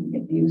over the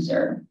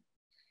abuser.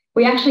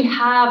 We actually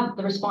have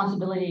the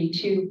responsibility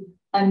to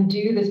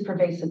undo this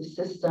pervasive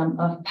system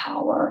of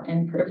power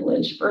and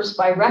privilege, first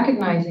by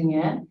recognizing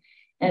it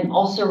and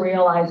also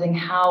realizing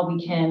how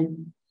we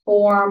can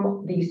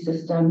form these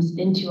systems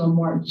into a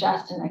more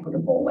just and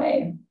equitable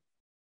way.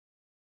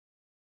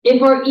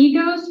 If our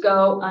egos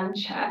go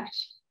unchecked,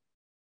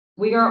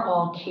 we are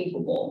all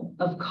capable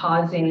of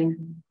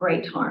causing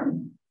great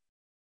harm.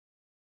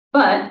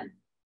 But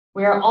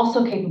we are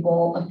also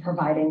capable of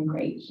providing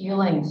great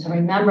healing. So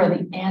remember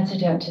the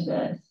antidote to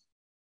this: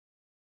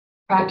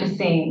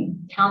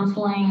 practicing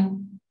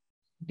counseling,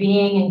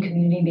 being in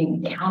community,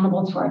 being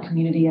accountable to our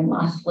community, and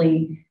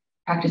lastly,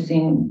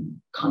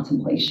 practicing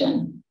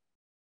contemplation.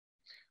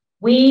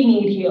 We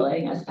need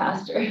healing as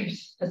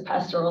pastors, as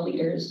pastoral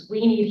leaders.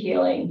 We need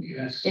healing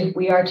if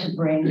we are to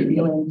bring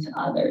healing to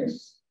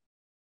others.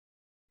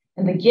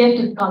 And the gift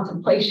of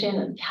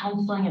contemplation, of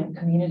counseling, and of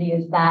community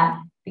is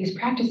that these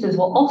practices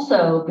will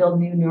also build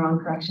new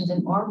neuron connections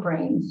in our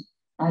brains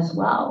as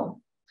well.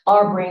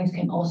 Our brains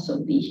can also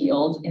be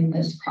healed in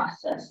this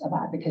process of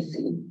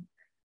advocacy.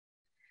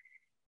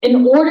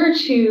 In order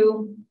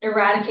to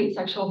eradicate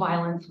sexual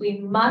violence, we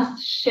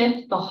must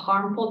shift the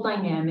harmful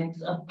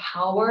dynamics of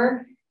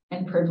power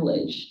and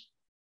privilege.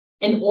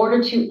 In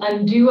order to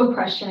undo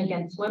oppression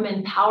against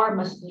women, power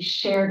must be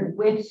shared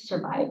with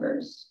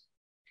survivors.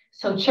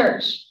 So,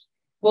 church,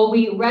 will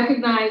we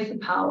recognize the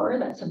power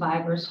that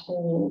survivors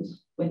hold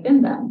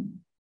within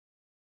them?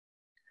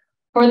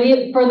 For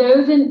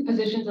those in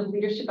positions of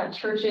leadership at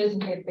churches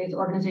and faith-based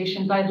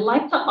organizations, I'd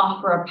like to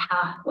offer a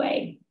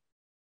pathway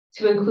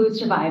to include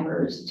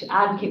survivors, to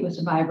advocate with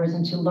survivors,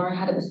 and to learn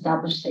how to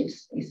establish safe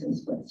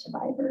spaces with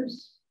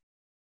survivors.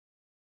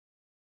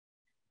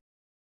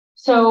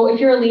 So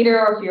if you're a leader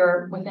or if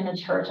you're within a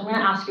church, I'm going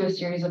to ask you a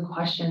series of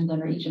questions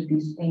under each of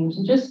these themes,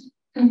 and just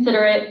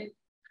consider it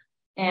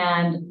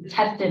and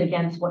test it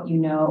against what you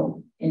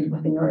know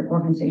within your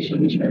organization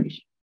and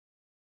church.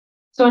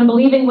 So in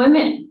Believing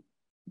Women,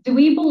 do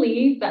we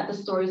believe that the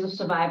stories of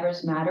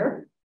survivors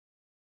matter?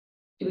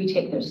 Do we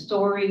take their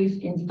stories,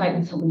 insight,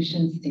 and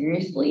solutions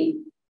seriously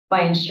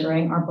by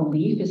ensuring our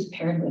belief is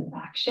paired with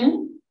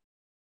action?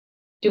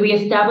 Do we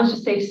establish a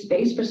safe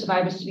space for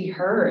survivors to be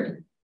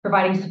heard,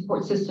 providing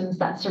support systems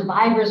that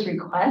survivors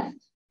request,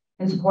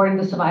 and supporting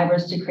the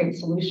survivors to create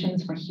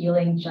solutions for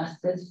healing,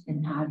 justice,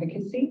 and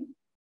advocacy?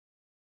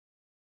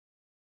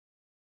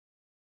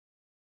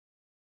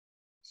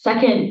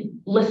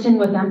 Second, listen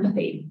with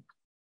empathy.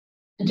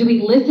 Do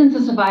we listen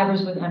to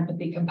survivors with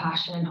empathy,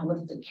 compassion, and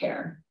holistic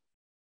care?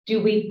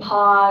 Do we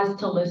pause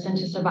to listen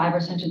to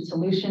survivor-centered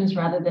solutions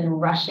rather than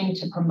rushing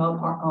to promote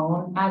our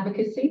own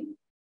advocacy?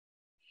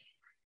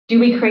 Do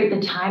we create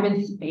the time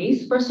and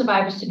space for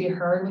survivors to be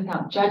heard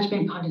without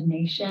judgment,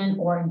 condemnation,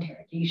 or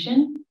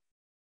interrogation?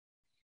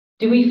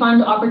 Do we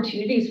fund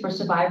opportunities for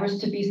survivors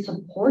to be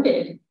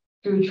supported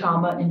through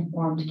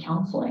trauma-informed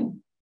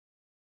counseling?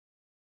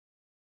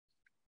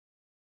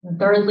 And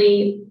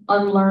thirdly,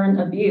 unlearn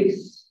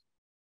abuse.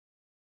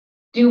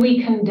 Do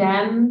we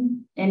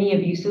condemn any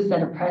abuses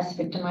that oppress,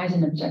 victimize,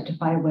 and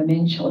objectify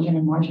women, children,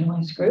 and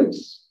marginalized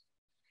groups?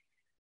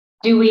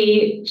 Do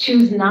we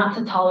choose not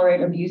to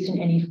tolerate abuse in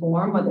any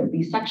form, whether it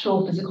be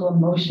sexual, physical,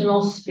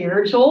 emotional,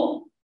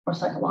 spiritual, or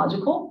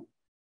psychological?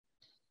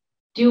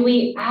 Do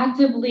we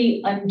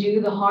actively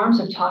undo the harms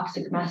of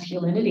toxic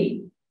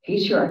masculinity,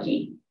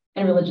 patriarchy,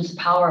 and religious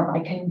power by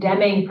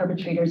condemning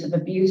perpetrators of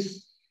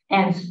abuse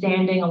and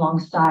standing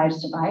alongside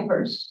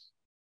survivors?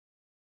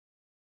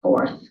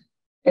 Fourth,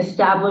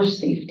 establish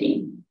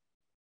safety.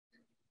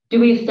 Do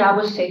we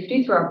establish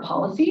safety through our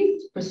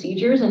policies,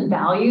 procedures, and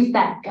values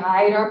that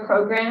guide our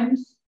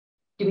programs?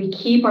 Do we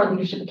keep our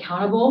leadership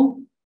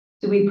accountable?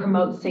 Do we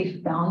promote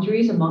safe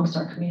boundaries amongst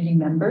our community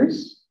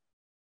members?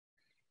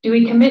 Do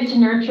we commit to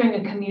nurturing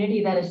a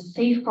community that is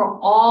safe for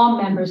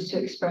all members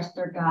to express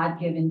their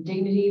God-given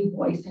dignity,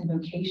 voice, and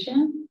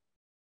vocation?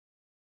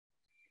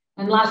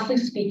 And lastly,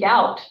 speak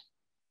out.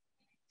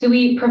 Do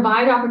we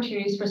provide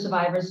opportunities for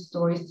survivors'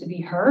 stories to be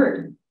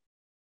heard?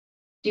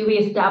 Do we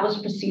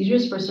establish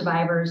procedures for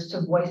survivors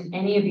to voice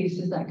any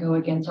abuses that go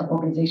against our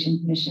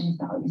organization's mission,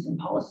 values, and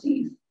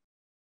policies?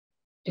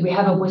 Do we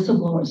have a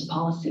whistleblowers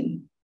policy?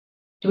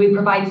 Do we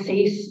provide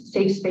safe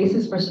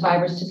spaces for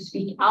survivors to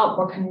speak out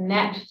or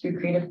connect through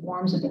creative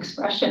forms of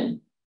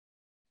expression?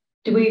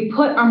 Do we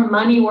put our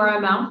money where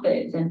our mouth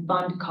is and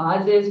fund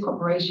causes,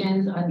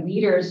 corporations, and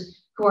leaders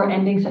who are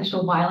ending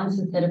sexual violence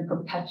instead of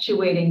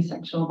perpetuating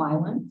sexual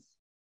violence?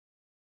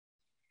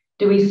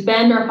 Do we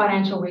spend our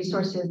financial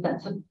resources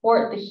that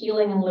support the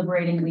healing and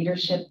liberating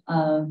leadership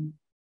of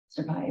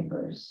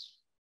survivors?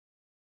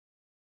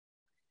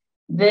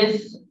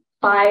 This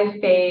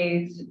five-step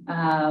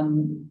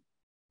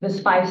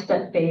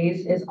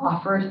phase is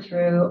offered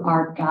through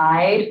our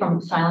guide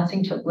From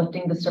Silencing to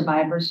Uplifting the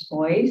Survivor's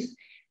Voice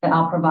that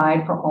I'll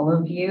provide for all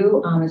of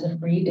you as a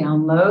free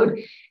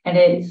download. And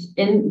it's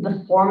in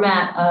the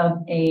format of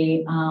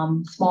a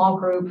small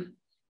group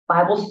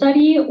Bible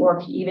study, or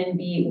it can even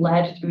be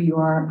led through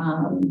your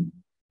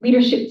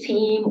leadership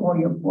team or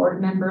your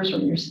board members or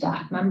your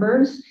staff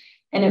members.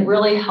 And it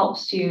really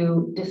helps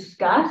to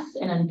discuss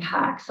and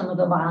unpack some of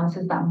the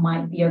violences that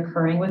might be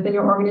occurring within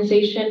your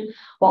organization,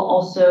 while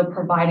also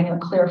providing a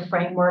clear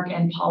framework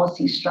and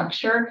policy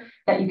structure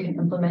that you can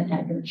implement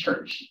at your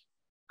church.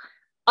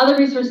 Other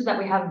resources that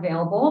we have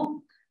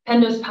available,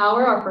 Pendo's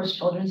Power, our first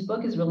children's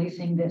book, is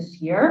releasing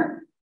this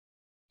year.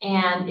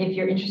 And if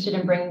you're interested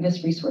in bringing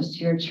this resource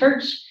to your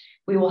church,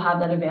 we will have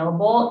that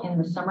available in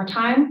the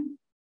summertime.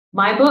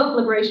 My book,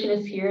 Liberation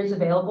is Here, is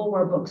available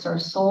where books are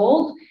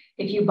sold.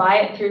 If you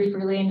buy it through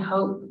Freely in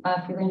Hope,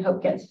 Freely in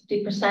Hope gets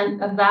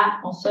 50% of that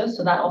also,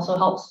 so that also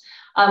helps.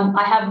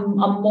 I have a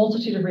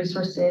multitude of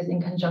resources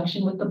in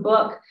conjunction with the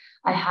book.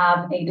 I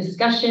have a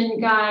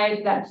discussion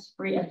guide that's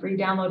free, a free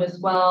download as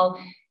well.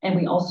 And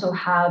we also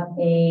have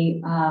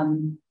a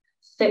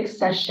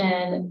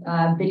 6-session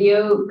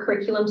video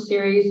curriculum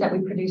series that we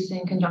produce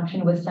in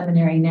conjunction with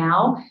Seminary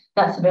Now.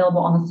 That's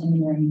available on the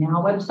Seminary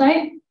Now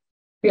website.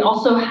 We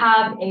also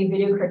have a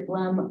video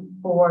curriculum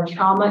for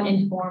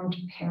trauma-informed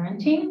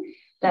parenting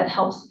that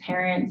helps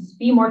parents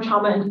be more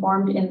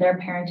trauma-informed in their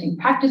parenting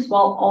practice,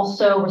 while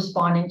also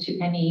responding to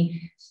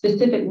any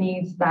specific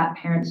needs that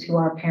parents who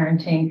are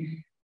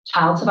parenting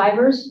child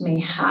survivors may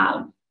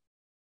have.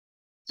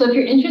 So if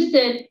you're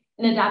interested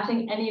in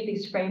adapting any of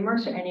these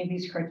frameworks or any of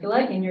these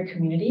curricula in your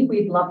community,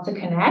 we'd love to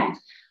connect.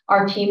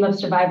 Our team of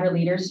survivor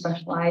leaders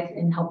specialize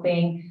in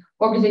helping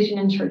organizations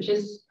and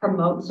churches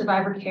promote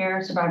survivor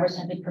care,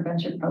 survivor-centered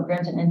prevention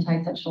programs, and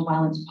anti-sexual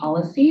violence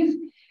policies.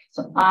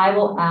 So I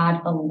will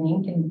add a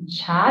link in the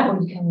chat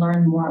where you can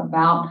learn more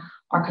about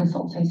our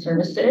consulting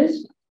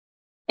services.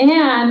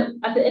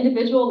 And at the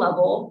individual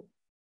level,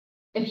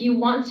 if you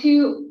want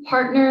to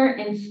partner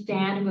and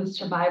stand with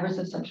survivors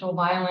of sexual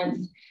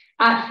violence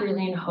at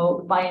Freely in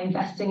Hope by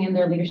investing in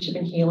their leadership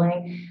and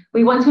healing,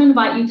 we want to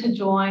invite you to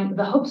join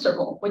the Hope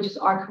Circle, which is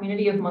our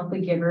community of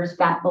monthly givers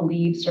that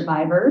believe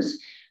survivors.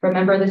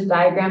 Remember this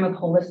diagram of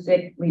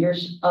holistic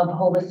leadership, of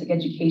holistic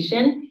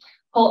education.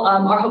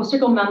 Our Hope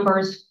Circle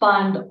members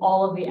fund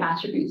all of the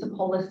attributes of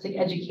holistic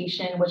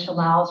education, which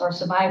allows our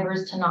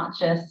survivors to not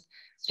just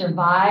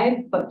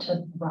survive, but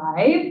to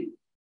thrive.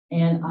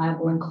 And I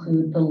will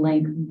include the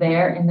link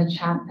there in the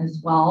chat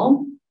as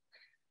well.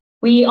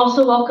 We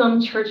also welcome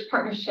church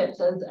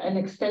partnerships as an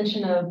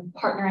extension of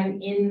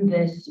partnering in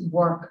this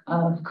work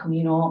of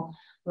communal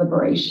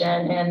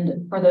liberation.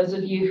 And for those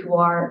of you who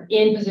are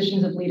in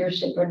positions of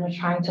leadership and are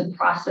trying to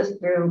process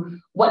through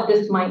what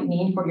this might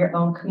mean for your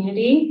own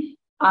community,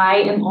 I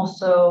am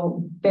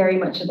also very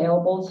much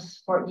available to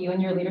support you in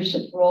your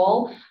leadership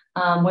role,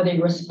 whether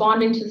you're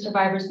responding to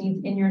survivors'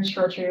 needs in your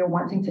church or you're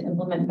wanting to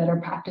implement better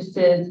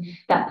practices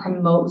that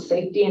promote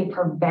safety and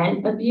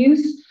prevent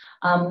abuse.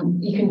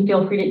 You can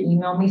feel free to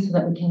email me so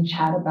that we can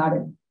chat about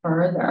it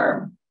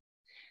further.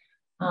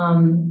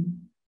 In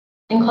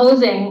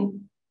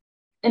closing,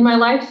 in my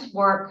life's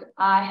work,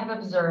 I have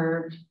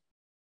observed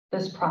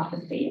this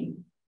prophecy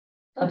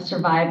of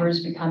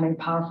survivors becoming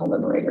powerful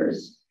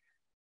liberators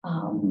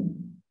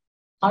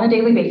on a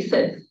daily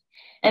basis.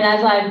 And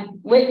as I've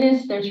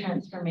witnessed their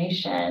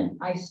transformation,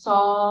 I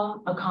saw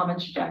a common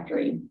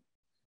trajectory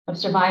of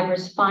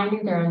survivors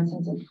finding their own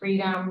sense of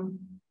freedom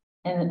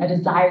and a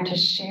desire to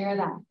share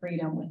that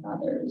freedom with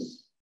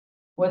others,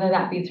 whether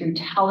that be through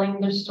telling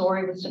their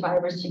story with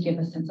survivors to give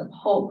a sense of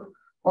hope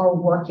or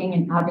working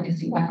in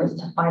advocacy efforts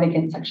to fight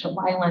against sexual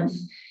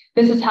violence.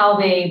 This is how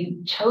they've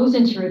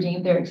chosen to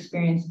redeem their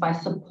experience, by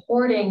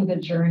supporting the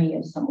journey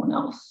of someone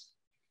else.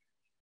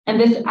 And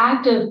this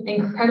act of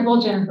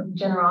incredible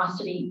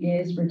generosity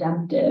is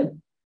redemptive,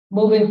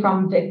 moving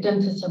from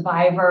victim to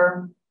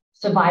survivor,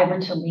 survivor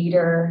to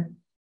leader,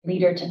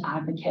 leader to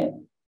advocate.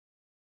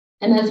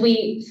 And as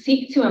we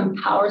seek to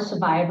empower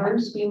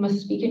survivors, we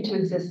must speak into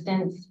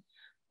existence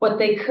what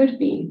they could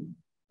be,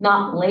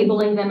 not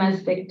labeling them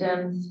as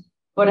victims,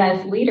 but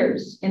as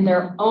leaders in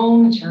their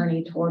own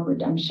journey toward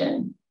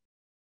redemption.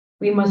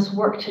 We must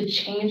work to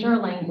change our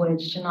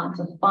language to not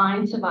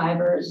define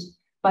survivors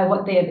by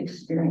what they have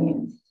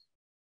experienced.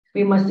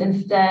 We must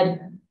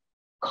instead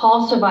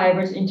call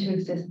survivors into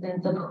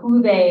existence of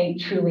who they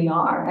truly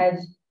are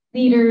as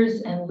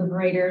leaders and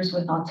liberators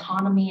with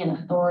autonomy and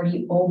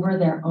authority over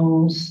their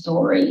own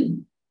story.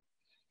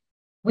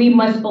 We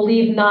must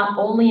believe not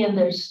only in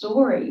their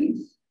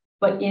stories,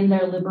 but in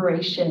their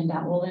liberation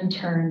that will in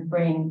turn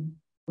bring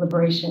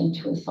liberation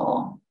to us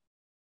all.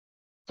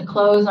 To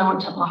close, I want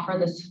to offer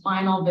this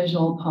final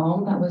visual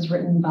poem that was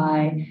written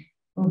by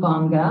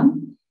Mbanga.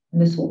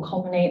 And this will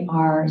culminate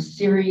our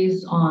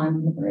series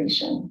on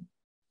liberation.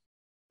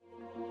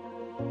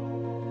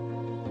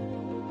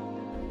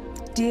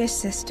 Dear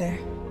sister,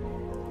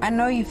 I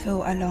know you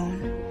feel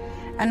alone.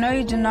 I know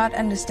you do not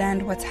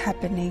understand what's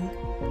happening.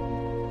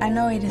 I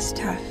know it is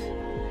tough.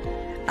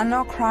 I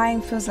know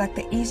crying feels like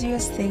the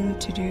easiest thing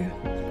to do.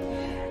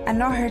 I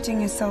know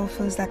hurting yourself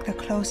feels like the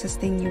closest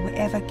thing you will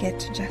ever get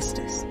to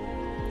justice.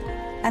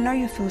 I know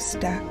you feel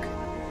stuck.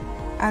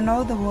 I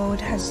know the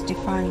world has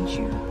defined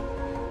you.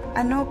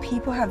 I know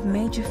people have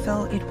made you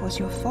feel it was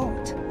your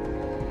fault.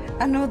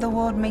 I know the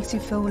world makes you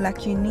feel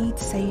like you need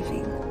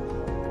saving.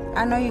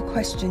 I know you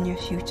question your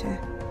future.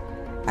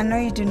 I know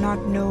you do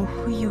not know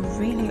who you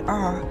really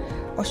are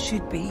or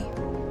should be.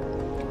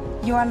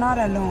 You are not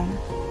alone.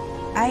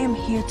 I am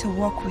here to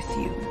walk with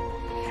you.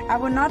 I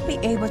will not be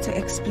able to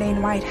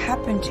explain why it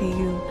happened to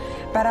you,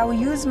 but I will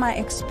use my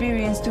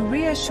experience to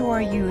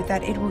reassure you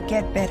that it will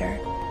get better.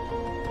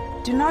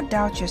 Do not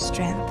doubt your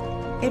strength.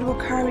 It will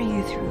carry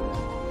you through.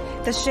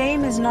 The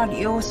shame is not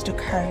yours to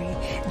carry.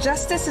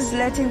 Justice is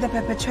letting the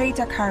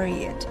perpetrator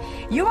carry it.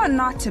 You are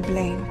not to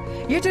blame.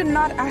 You did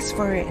not ask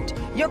for it.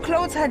 Your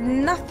clothes had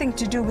nothing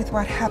to do with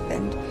what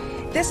happened.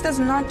 This does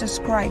not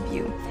describe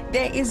you.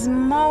 There is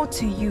more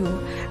to you.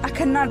 I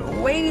cannot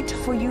wait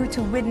for you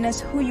to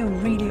witness who you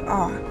really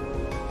are.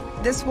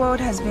 This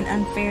world has been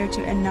unfair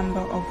to a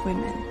number of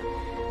women,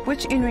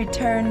 which in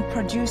return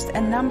produced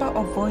a number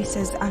of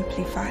voices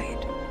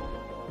amplified.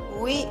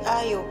 We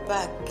are your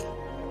back.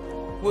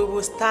 We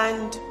will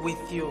stand with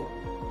you.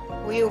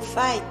 We will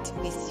fight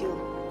with you.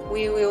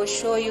 We will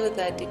show you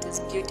that it is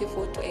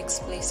beautiful to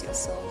express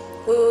yourself.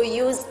 We will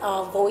use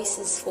our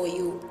voices for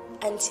you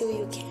until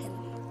you can.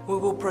 We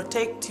will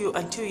protect you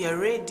until you are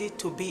ready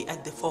to be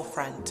at the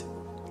forefront.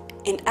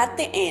 And at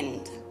the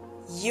end,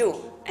 you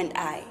and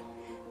I,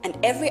 and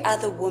every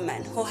other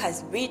woman who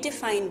has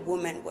redefined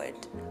womanhood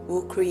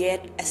will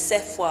create a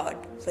safe world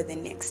for the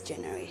next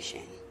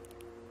generation.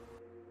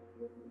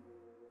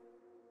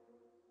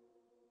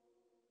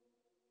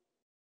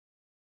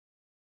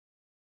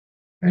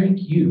 Thank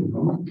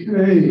you.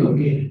 Okay.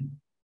 Okay.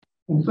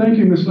 Well, thank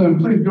you, Ms. Lim.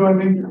 Please join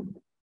me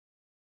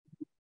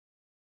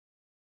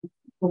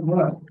All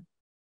right.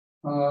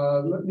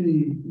 Let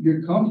me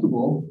get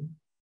comfortable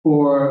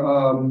for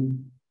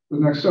the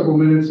next several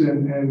minutes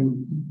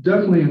and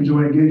definitely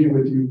enjoy engaging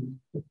with you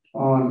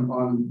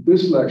on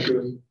this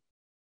lecture.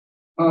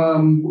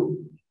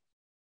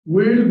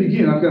 Where to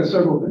begin? I've got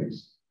several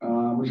things.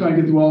 We're trying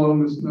to get through all of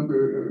them. This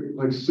number,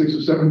 like 6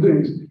 or 7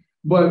 things,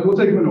 but we'll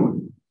take them in order.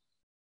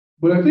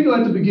 But I think I'd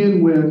like to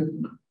begin with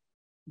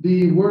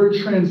the word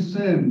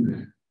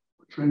transcend,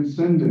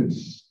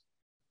 transcendence.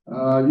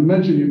 You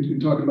mentioned you're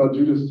talking about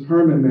Judith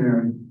Herman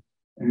there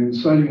and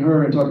citing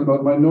her and talking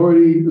about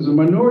minority. There's a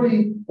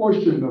minority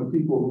portion of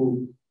people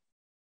who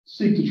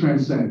seek to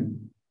transcend,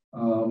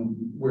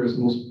 whereas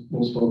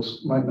most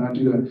folks might not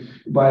do that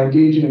by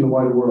engaging in the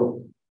wider world.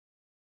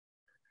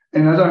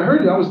 And as I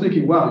heard it, I was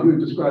thinking, wow, you're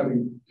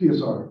describing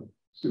PSR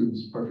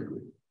students perfectly.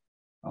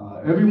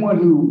 Everyone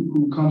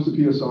who comes to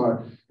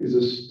PSR is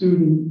a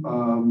student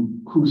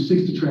who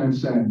seeks to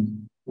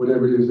transcend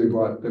whatever it is they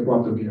brought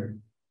them here.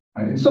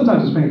 Right? And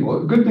sometimes it's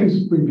painful. Good things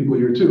bring people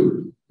here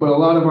too, but a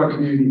lot of our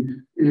community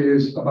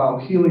is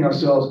about healing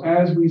ourselves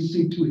as we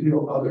seek to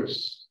heal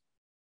others.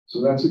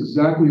 So that's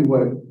exactly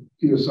what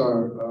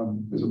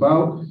PSR is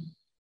about.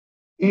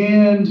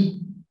 And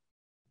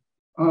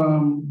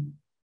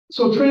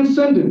so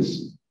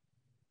transcendence,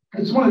 I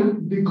just want to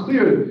be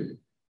clear.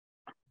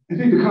 I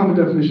think the common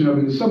definition of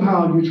it is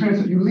somehow you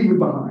transcend, you leave it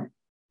behind,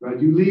 right?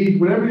 You leave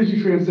whatever it is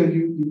you transcend,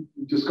 you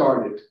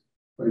discard it,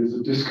 right? There's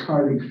a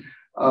discarding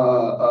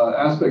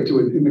aspect to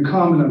it in the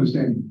common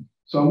understanding.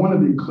 So I want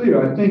to be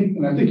clear, I think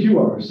you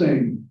are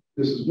saying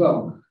this as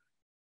well,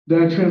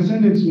 that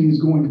transcendence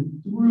means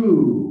going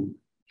through,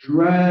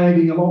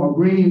 dragging along, or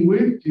bringing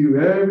with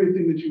you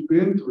everything that you've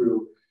been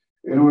through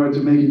in order to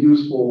make it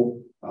useful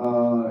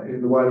in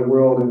the wider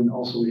world and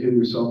also heal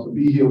yourself and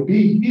be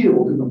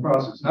healed in the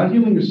process. Not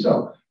healing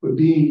yourself, but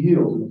being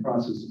healed in the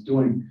process of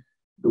doing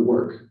the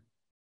work.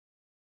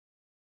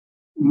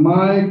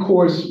 My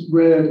course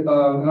read an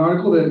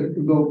article that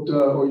invoked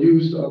or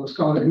used a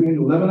scholar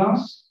Emmanuel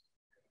Levinas,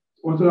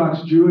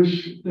 Orthodox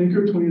Jewish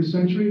thinker, 20th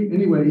century.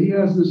 Anyway, he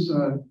has this,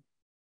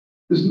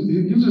 he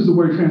uses the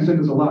word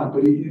transcendence a lot,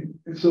 but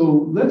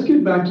so let's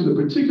get back to the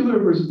particular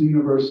versus the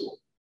universal,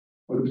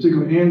 or the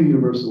particular and the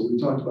universal. We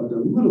talked about that a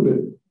little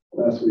bit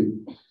last week.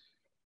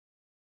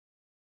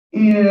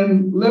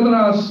 And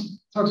Levinas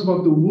talks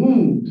about the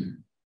wound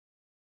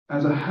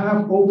as a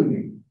half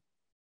opening.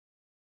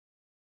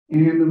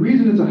 And the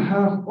reason it's a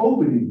half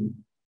opening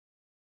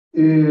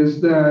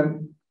is that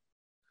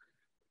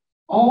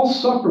all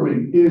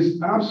suffering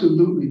is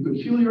absolutely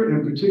peculiar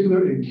and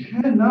particular and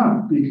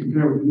cannot be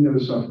compared with any other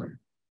suffering.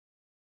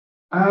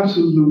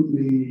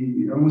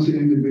 Absolutely, I don't want to say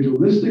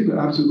individualistic, but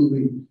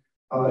absolutely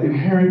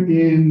inherent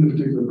in the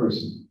particular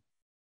person.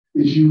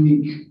 It's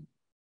unique.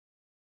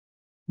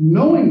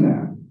 Knowing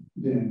that,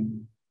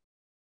 then,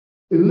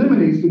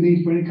 eliminates the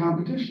need for any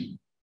competition.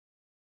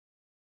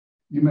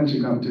 You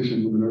mentioned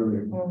competition a little bit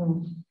earlier.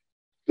 Mm-hmm.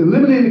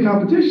 Eliminating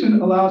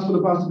competition allows for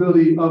the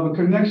possibility of a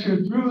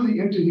connection through the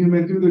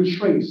interhuman, through the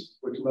trace,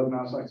 which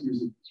Levinas likes to use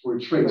this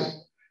word trace, right.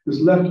 This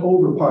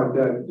leftover part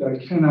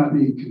that cannot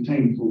be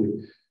contained fully.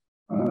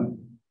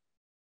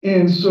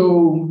 And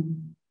so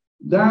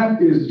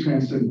that is the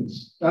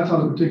transcendence. That's how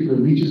the particular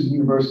reaches the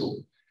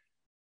universal.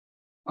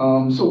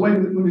 So let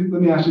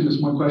me ask you this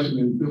one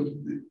question.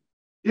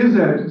 Is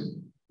that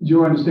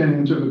your understanding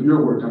in terms of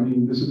your work? I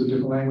mean, this is a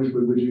different language,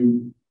 but would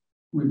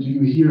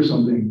you hear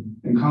something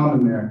in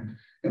common there?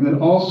 And then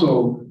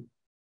also,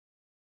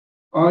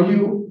 are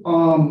you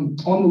on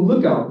the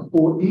lookout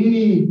for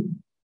any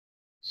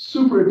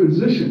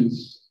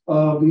superimpositions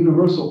of the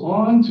universal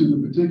onto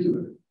the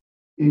particular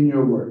in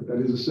your work?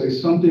 That is to say,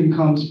 something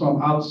comes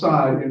from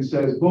outside and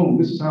says, boom,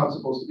 this is how it's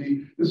supposed to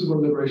be. This is what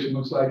liberation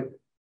looks like.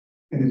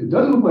 And if it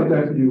doesn't look like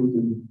that for you,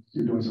 then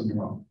you're doing something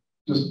wrong.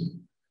 Just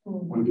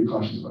want to be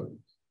cautious about it.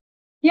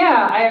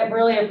 Yeah, I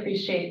really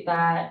appreciate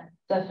that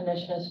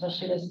definition,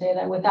 especially to say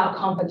that without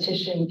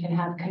competition, you can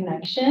have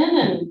connection.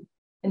 And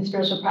in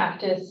spiritual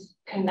practice,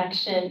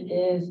 connection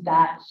is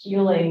that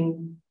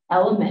healing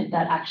element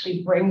that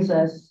actually brings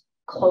us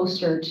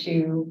closer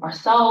to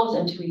ourselves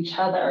and to each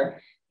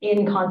other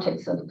in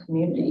context of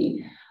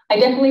community. I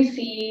definitely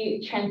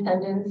see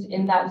transcendence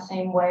in that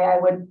same way. I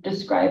would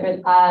describe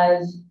it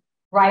as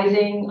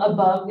rising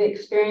above the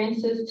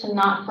experiences, to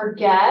not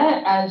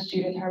forget, as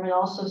Judith Herman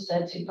also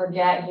said, to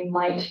forget, you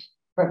might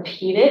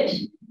repeat it,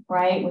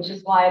 right? Which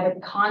is why the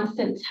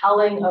constant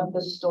telling of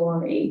the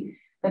story,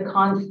 the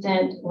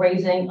constant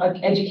raising of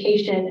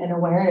education and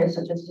awareness,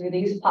 such as through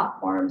these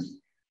platforms,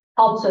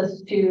 helps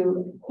us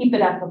to keep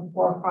it at the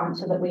forefront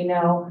so that we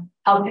know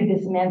how to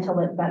dismantle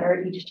it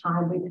better each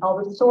time we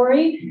tell the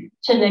story.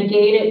 To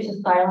negate it, to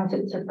silence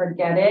it, to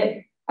forget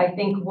it, I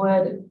think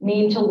would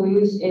mean to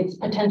lose its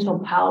potential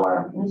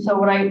power. And so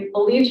what I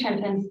believe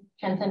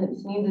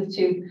transcendence means is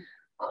to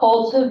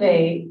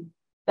cultivate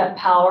that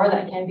power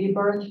that can be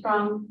birthed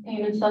from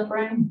pain and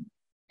suffering.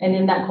 And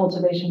in that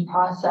cultivation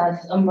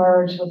process,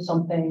 emerge with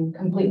something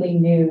completely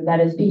new that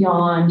is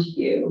beyond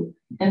you.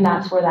 And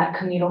that's where that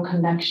communal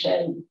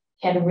connection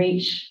can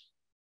reach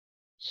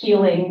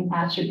healing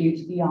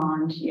attributes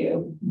beyond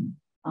you.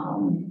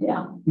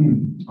 Yeah.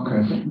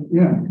 Okay.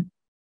 Yeah.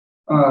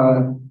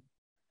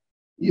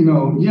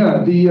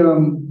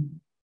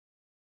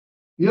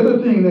 The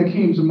other thing that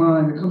comes to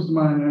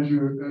mind as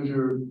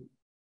you're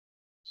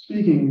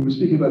speaking, you were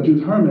speaking about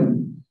Judith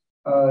Herman,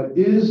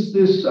 is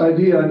this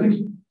idea, I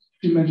think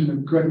she mentioned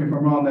it, correct me if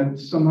I'm wrong, that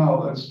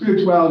somehow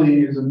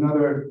spirituality is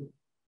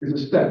a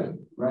step,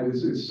 right?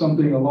 It's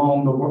something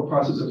along the work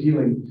process of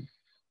healing.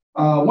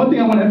 One thing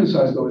I want to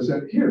emphasize though is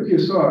that here at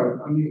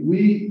PSR, I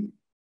mean,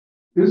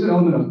 there's an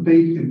element of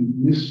faith and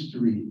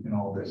mystery in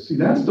all this. See,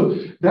 that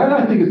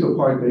I think is the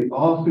part that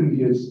often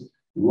gets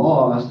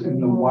lost in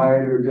the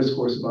wider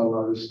discourse about a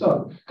lot of this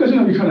stuff. Because,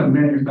 you're trying to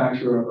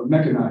manufacture or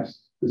mechanize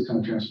this kind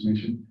of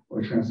transformation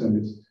or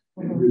transcendence.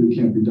 It really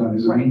can't be done.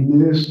 It's a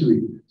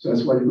mystery. So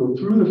that's why you go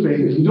through the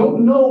faith. If you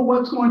don't know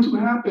what's going to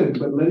happen,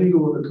 but letting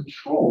go of the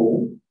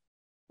control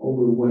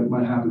over what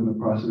might happen in the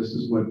process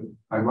is what,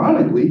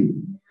 ironically,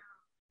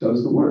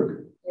 does the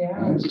work. Yeah.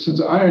 Right? It's a sense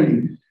of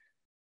irony.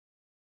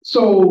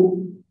 So,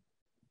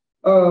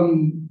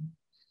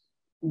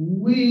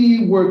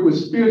 we work with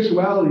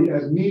spirituality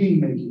as meaning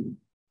making.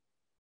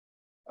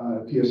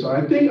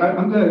 PSR. I think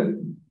I'm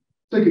going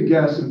to take a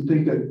guess and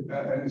think that,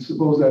 and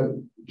suppose that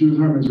Judith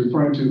Herman's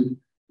referring to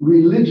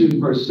religion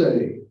per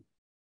se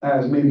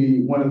as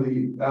maybe one of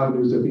the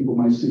avenues that people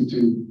might seek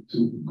to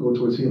go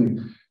towards healing.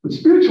 But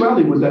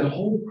spirituality was that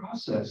whole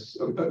process,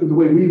 the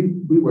way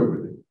we work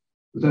with it,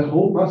 was that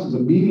whole process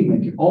of meaning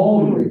making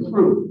all the way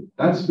through.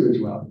 That's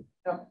spirituality.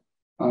 Yeah.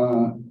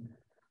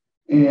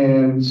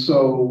 And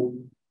so,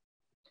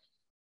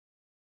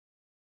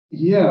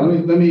 yeah,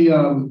 let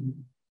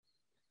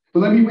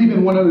me weave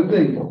in one other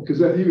thing, because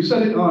you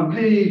said it on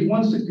page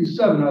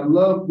 167. I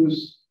love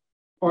this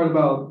part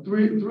about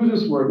through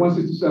this work,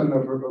 167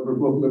 of her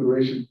book,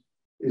 Liberation,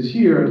 is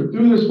here.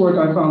 Through this work,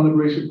 I found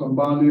liberation from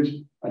bondage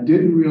I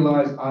didn't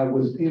realize I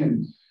was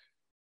in.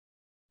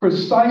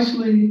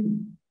 Precisely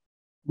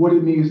what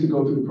it means to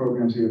go through the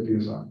programs here at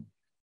PSI.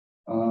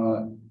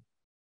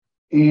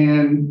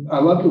 And I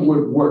love the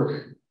word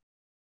work.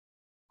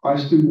 Our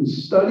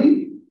students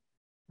study,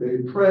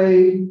 they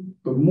pray,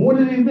 but more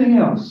than anything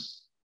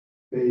else,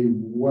 they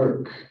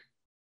work.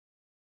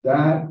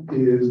 That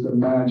is the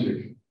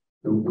magic,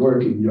 the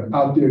working. You're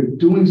out there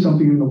doing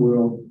something in the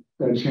world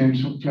that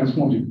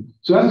transforms you.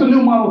 So that's the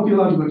new model of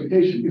theological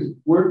education, is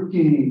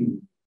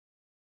working,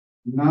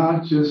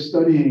 not just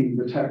studying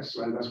the text,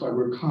 right? That's why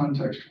we're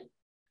contextual.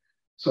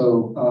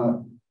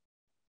 So,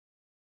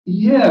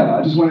 yeah,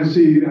 I just want to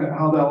see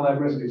how that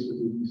resonates with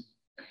you.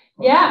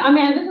 Yeah, I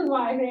mean, this is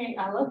why I think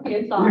I love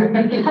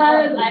PSR,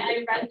 because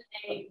I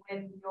resonate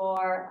with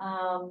your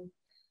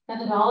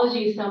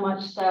methodology so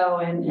much so,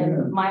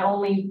 and my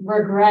only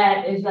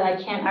regret is that I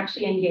can't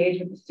actually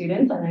engage with the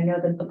students, and I know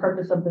that's the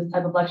purpose of this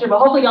type of lecture, but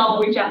hopefully y'all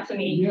will reach out to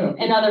me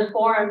in other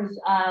forums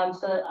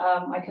so that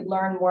I could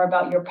learn more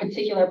about your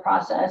particular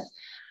process.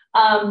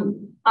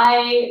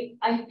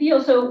 I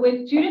feel, so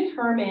with Judith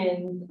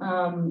Herman's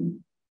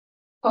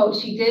quote,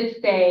 she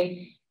did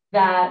say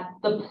that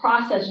the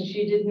process, and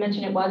she did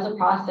mention it was a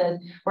process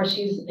where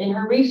she's, in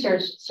her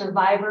research,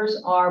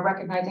 survivors are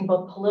recognizing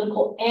both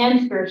political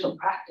and spiritual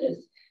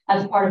practice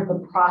as part of the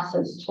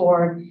process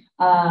toward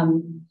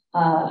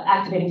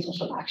activating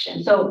social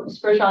action. So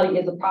spirituality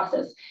is a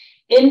process.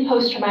 In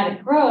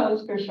post-traumatic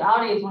growth,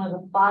 spirituality is one of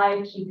the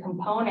 5 key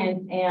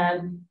components,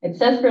 and it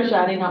says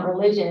spirituality, not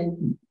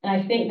religion. And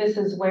I think this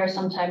is where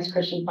sometimes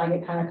Christians might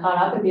get kind of caught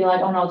up and be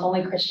like, oh no, it's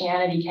only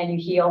Christianity. Can you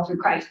heal through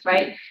Christ,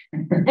 right?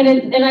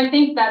 And I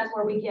think that's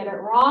where we get it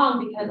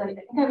wrong, because I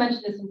think I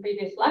mentioned this in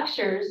previous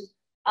lectures.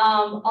 A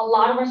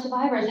lot of our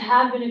survivors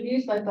have been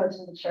abused by folks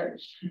in the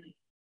church.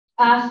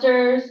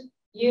 Pastors,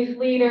 youth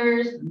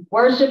leaders,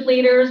 worship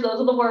leaders,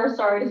 those are the worst,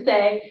 sorry to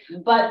say,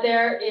 but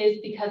there is,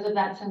 because of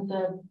that sense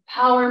of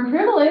power and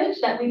privilege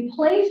that we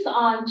place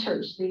on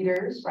church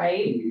leaders,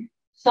 right?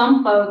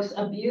 Some folks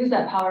abuse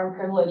that power and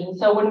privilege. And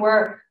so when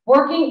we're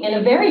working in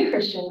a very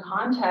Christian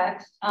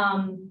context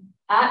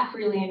at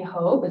Freely in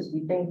Hope, as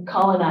we've been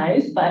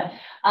colonized, but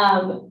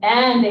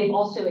and they've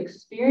also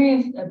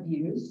experienced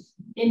abuse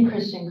in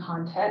Christian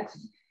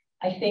contexts,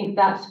 I think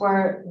that's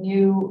where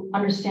new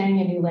understanding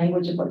a new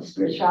language of what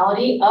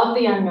spirituality of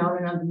the unknown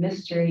and of the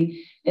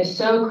mystery is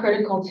so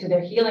critical to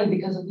their healing,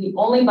 because if we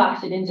only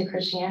box it into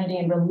Christianity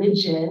and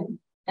religion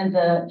and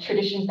the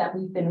traditions that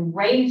we've been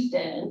raised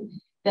in,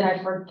 then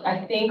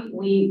I think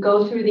we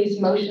go through these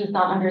motions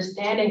not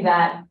understanding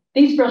that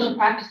these spiritual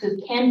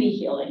practices can be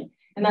healing.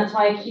 And that's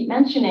why I keep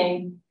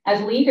mentioning,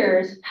 as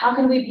leaders, how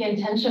can we be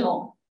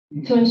intentional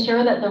to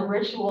ensure that the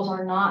rituals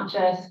are not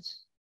just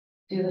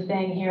do the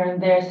thing here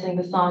and there, sing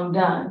the song,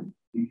 done,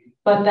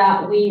 but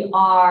that we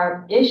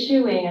are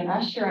issuing and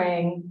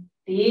ushering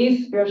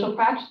these spiritual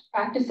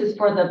practices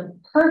for the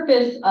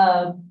purpose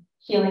of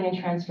healing and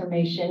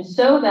transformation,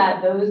 so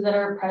that those that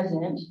are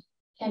present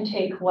can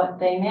take what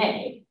they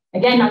may.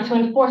 Again, not to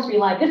enforce, be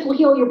like, this will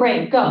heal your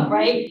brain, go,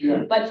 right?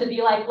 Yeah. But to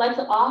be like, let's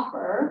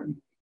offer,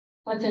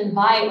 let's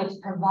invite, let's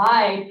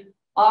provide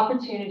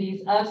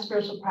opportunities of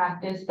spiritual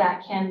practice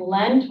that can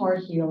lend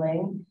toward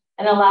healing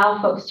and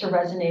allow folks to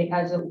resonate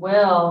as it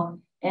will.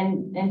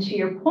 And to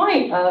your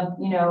point of,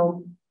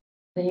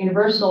 the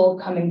universal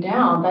coming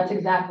down, that's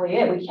exactly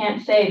it. We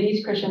can't say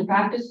these Christian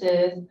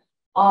practices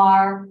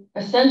are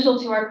essential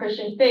to our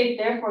Christian faith,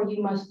 therefore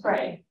you must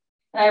pray.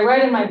 And I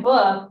write in my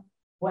book,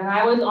 when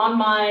I was on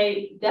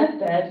my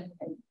deathbed,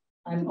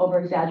 I'm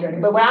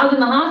over-exaggerating, but when I was in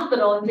the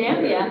hospital in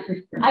Zambia,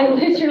 I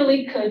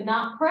literally could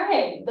not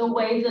pray the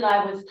ways that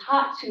I was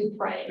taught to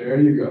pray. There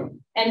you go.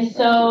 And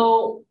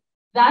so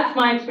that's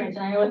my experience.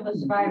 And I know with the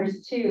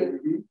survivors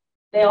too,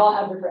 they all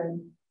have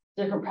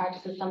different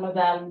practices. Some of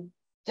them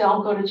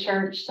don't go to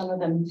church. Some of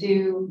them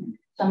do.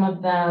 Some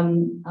of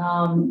them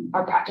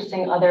are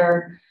practicing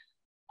other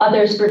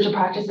spiritual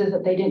practices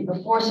that they did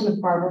before. Some of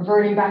them are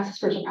reverting back to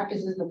spiritual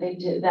practices that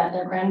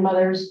their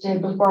grandmothers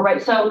did before,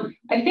 right? So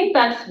I think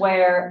that's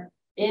where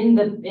in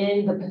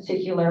the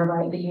particular,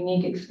 right, the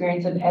unique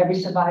experience of every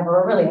survivor,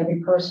 or really every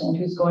person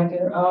who's going through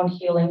their own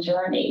healing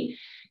journey,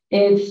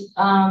 is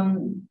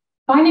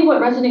finding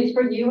what resonates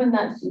for you in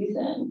that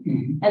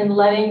season and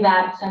letting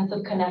that sense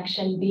of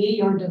connection be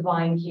your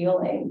divine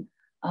healing.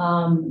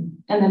 And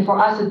then for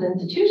us as an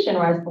institution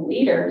or as the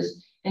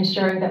leaders,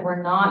 ensuring that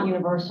we're not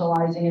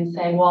universalizing and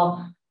saying,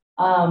 well,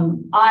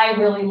 I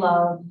really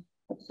love,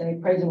 let's say,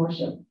 praise and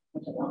worship,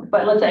 which I don't,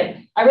 but let's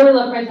say, I really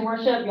love praise and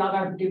worship. Y'all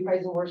got to do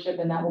praise and worship,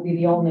 and that will be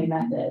the only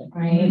method,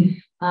 right?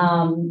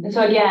 And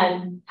so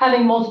again,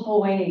 having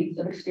multiple ways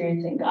of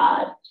experiencing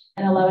God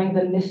and allowing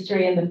the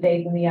mystery and the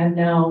faith and the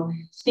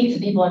unknown speak to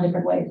people in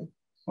different ways.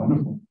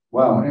 Wonderful.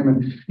 Wow,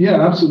 amen.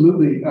 Yeah,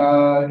 absolutely.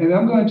 And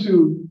I'm going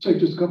to take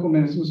just a couple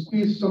minutes and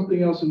squeeze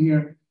something else in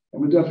here,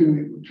 and we'll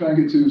definitely try and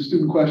get to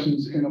student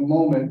questions in a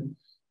moment.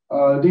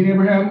 Dean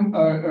Abraham,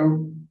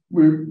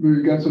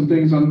 we got some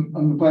things on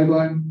the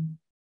pipeline.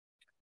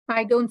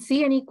 I don't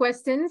see any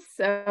questions.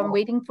 I'm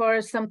waiting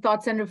for some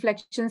thoughts and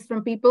reflections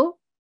from people.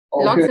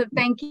 Okay. Lots of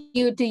thank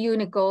you to you,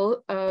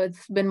 Nikole.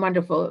 It's been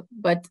wonderful,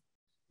 but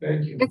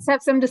Thank you. let's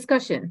have some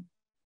discussion.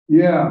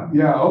 Yeah,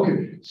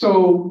 okay.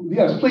 So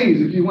yes,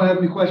 please, if you want to have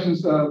any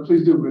questions,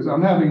 please do, because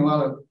I'm having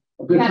a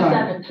bit of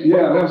time.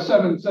 Yeah, we have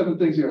seven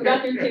things here. We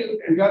got through two.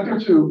 We got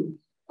through two.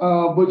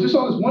 But just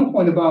on this one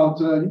point about,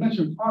 you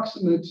mentioned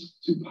proximate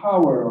to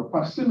power, or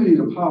proximity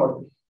to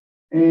power.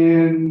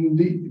 And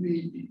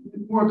the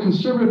more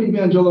conservative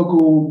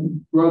evangelical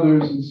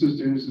brothers and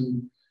sisters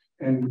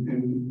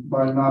and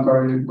by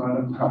non-binary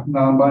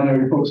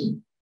folks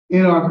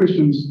in our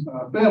Christian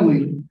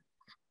family,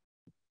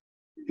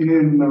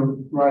 in the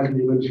rising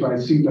religious right,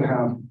 seem to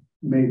have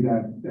made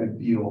that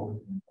deal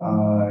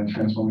and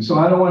transformed. So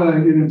I don't want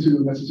to get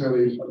into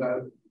necessarily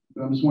that.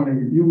 I'm just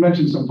wondering, you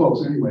mentioned some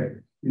folks anyway.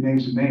 You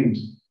named some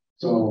names.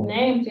 So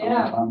names,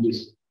 yeah. I'm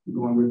just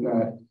going with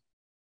that.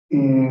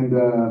 And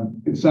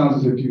it sounds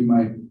as if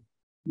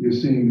you're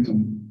seeing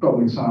some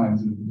troubling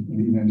signs in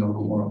the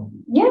evangelical world.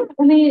 Yeah,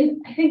 I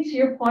mean, I think to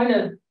your point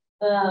of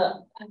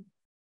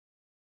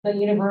the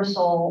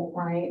universal,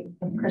 right,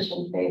 of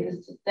Christian faith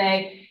is to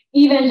say,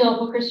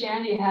 evangelical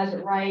Christianity has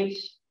it right.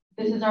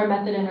 This is our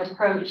method and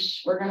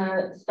approach. We're going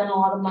to spend a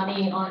lot of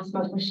money on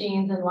smoke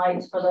machines and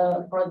lights for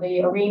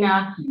the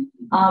arena.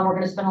 We're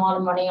going to spend a lot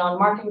of money on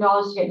marketing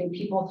dollars to get new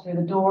people through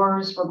the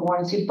doors. We're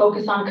going to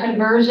focus on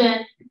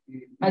conversion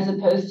as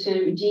opposed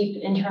to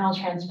deep internal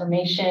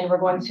transformation. We're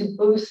going to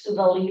boost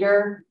the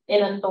leader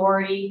in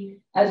authority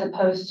as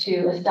opposed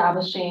to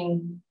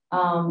establishing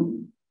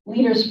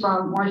leaders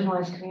from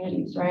marginalized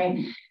communities, right?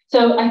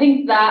 So I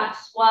think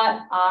that's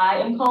what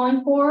I am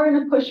calling for in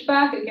a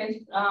pushback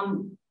against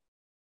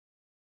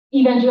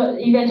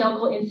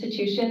evangelical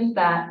institutions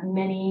that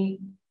many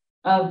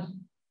of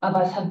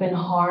us have been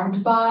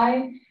harmed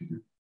by.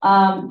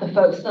 The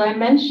folks that I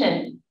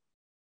mentioned,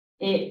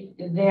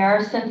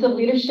 their sense of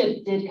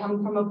leadership did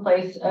come from a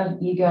place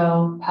of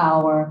ego,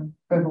 power,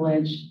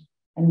 privilege,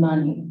 and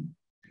money.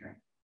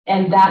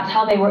 And that's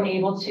how they were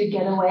able to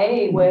get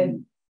away with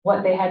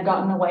what they had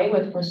gotten away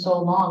with for so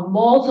long.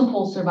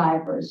 Multiple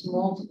survivors.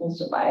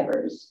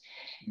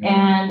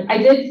 Yeah. And I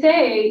did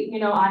say,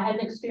 I had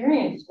an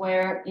experience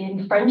where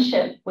in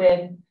friendship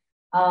with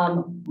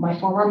my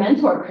former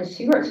mentor, Chris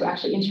Hewart, who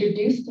actually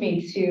introduced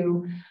me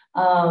to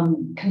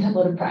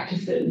contemplative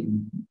practices.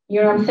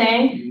 You know what I'm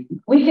saying?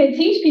 We could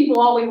teach people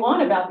all we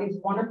want about these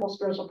wonderful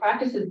spiritual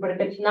practices, but if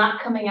it's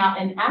not coming out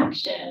in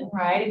action,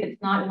 right? If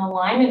it's not in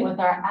alignment with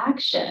our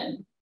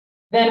action,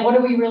 then what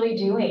are we really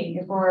doing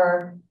if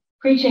we're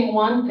preaching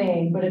one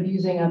thing, but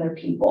abusing other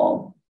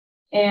people?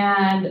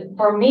 And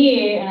for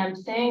me, and I'm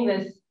saying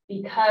this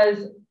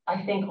because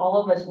I think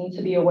all of us need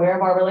to be aware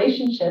of our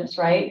relationships,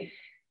 right?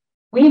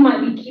 We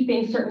might be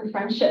keeping certain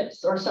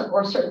friendships or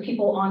certain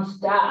people on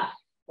staff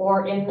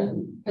or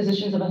in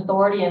positions of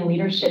authority and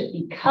leadership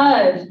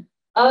because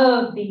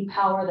of the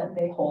power that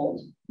they hold.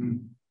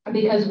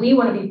 Because we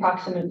want to be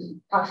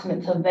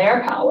proximate to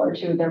their power,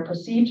 to their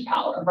perceived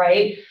power,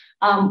 right?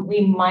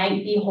 We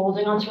might be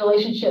holding on to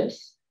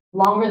relationships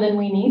longer than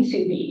we need to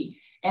be.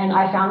 And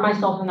I found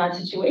myself in that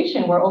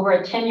situation where over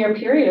a 10-year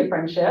period of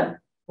friendship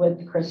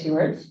with Chris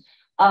Hewart's,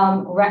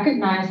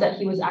 recognized that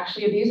he was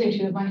actually abusing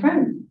two of my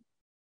friends,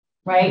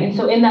 right? And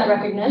so in that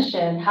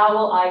recognition, how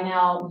will I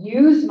now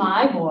use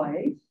my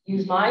voice,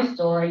 use my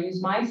story,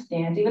 use my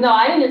stance, even though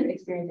I didn't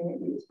experience any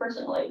abuse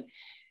personally,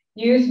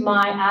 use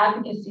my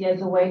advocacy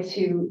as a way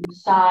to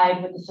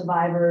side with the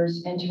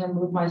survivors and to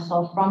remove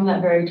myself from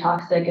that very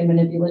toxic and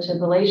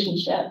manipulative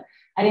relationship.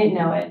 I didn't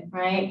know it,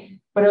 right?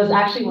 But it was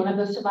actually one of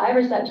the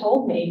survivors that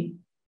told me,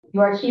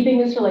 you are keeping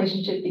this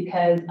relationship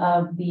because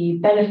of the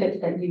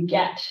benefits that you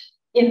get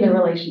in the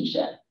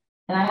relationship.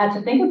 And I had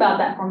to think about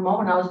that for a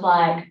moment. I was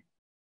like,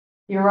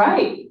 you're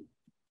right.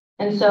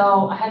 And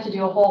so I had to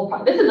do a whole,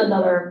 this is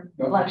another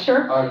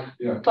lecture,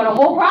 but a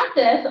whole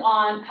process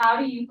on how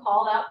do you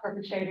call out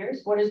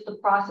perpetrators? What is the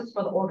process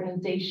for the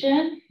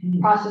organization,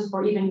 process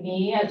for even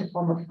me as a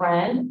former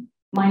friend?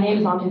 My name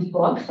is on his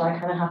book, so I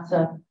kind of have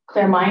to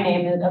clear my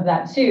name of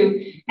that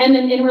too. And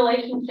then in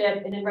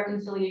relationship and in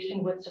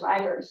reconciliation with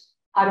survivors,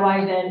 how do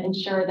I then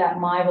ensure that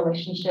my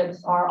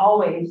relationships are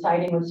always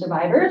siding with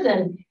survivors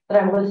and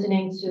that I'm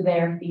listening to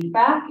their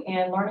feedback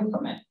and learning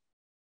from it?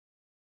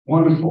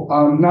 Wonderful.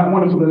 Not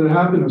wonderful that it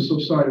happened. I'm so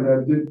sorry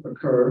that did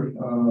occur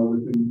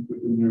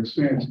within your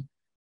experience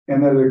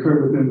and that it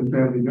occurred within the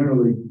family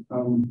generally.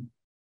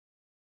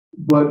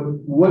 But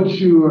what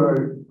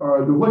you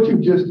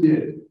just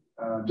did,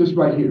 just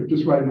right here,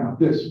 just right now,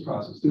 this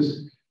process,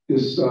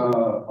 this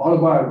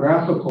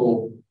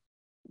autobiographical,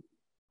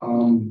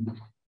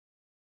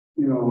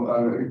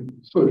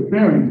 sort of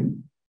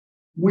sharing.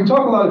 We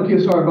talk a lot at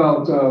PSR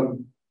about.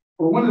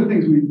 Well, one of the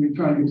things we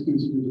try and get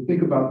students to do is to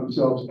think about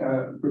themselves,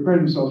 prepare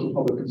themselves for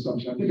public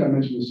consumption. I think I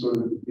mentioned this sort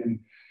of at the beginning.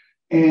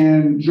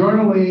 And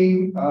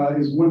journaling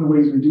is one of the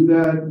ways we do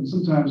that. And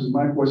sometimes in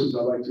my courses,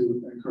 I like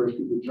to encourage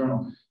people to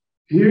journal.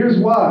 Here's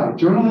why.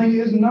 Journaling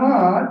is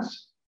not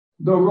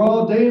the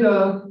raw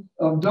data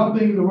of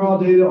dumping the raw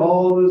data,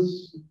 all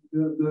this,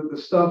 the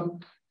stuff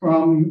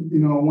from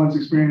one's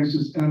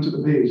experiences onto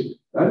the page.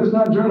 That is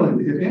not journaling.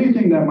 If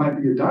anything, that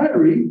might be a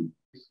diary,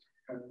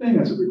 kind of thing,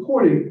 that's a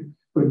recording.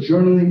 But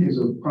journaling is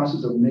a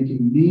process of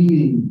making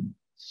meaning,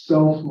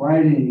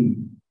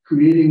 self-writing,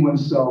 creating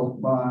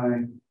oneself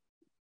by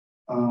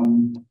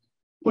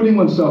putting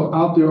oneself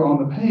out there on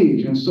the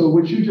page. And so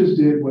what you just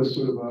did was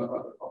sort of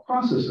a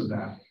process of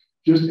that,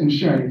 just in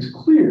sharing. It's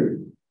clear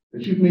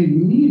that you've made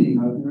meaning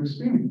out of your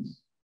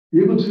experience.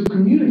 You're able to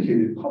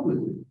communicate it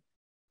publicly.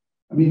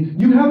 I mean,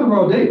 you have the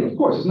raw data, of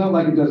course. It's not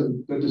like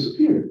that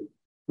disappeared.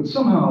 But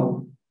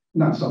somehow,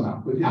 not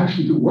somehow, but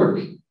actually through work,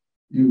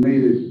 you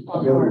made it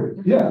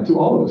available, to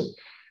all of us.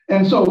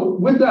 And so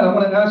with that, I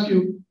want to ask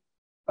you,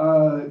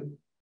 how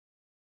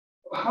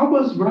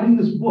was writing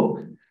this book?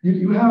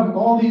 You have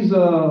all these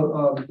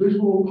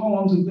visual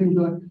poems and things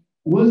like,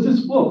 was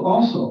this book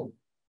also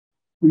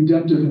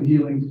redemptive and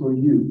healing for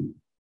you?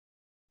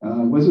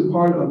 Was it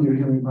part of your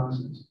healing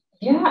process?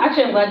 Yeah,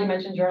 actually, I'm glad you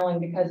mentioned journaling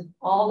because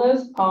all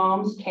those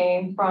poems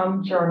came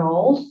from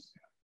journals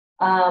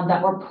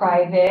that were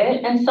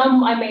private, and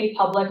some I made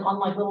public on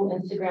like little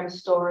Instagram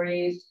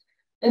stories.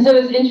 And so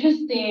it was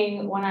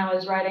interesting when I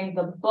was writing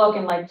the book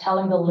and like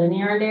telling the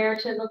linear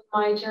narrative of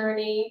my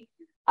journey.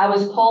 I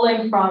was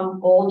pulling from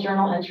old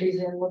journal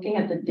entries and looking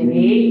at the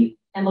date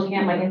and looking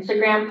at my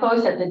Instagram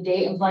post at the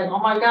date. I was like, oh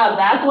my God,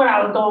 that's what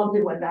I was going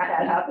through when that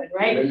had happened,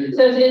 right?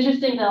 So it's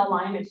interesting, the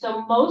alignment.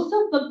 So most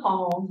of the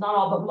poems, not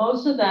all, but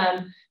most of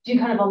them do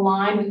kind of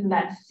align within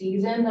that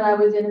season that I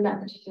was in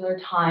that particular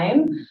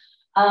time.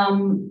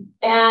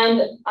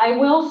 And I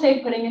will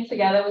say putting it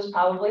together was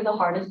probably the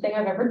hardest thing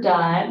I've ever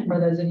done. For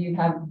those of you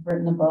who have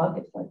written a book,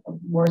 it's like the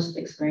worst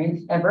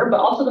experience ever, but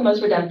also the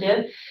most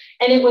redemptive.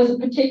 And it was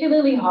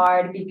particularly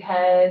hard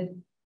because,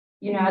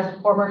 as a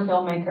former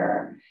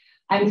filmmaker,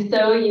 I'm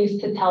so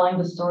used to telling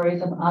the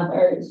stories of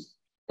others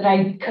that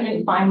I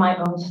couldn't find my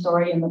own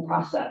story in the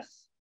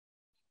process.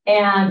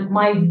 And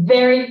my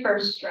very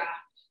first draft,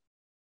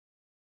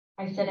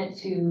 I sent it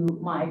to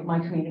my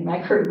community,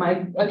 my crew,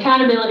 my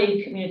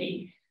accountability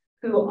community,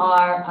 who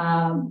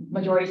are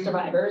majority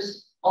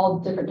survivors, all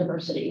different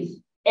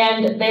diversities.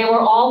 And they were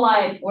all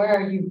like, where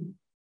are you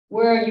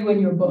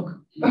in your book?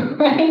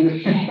 Right?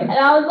 And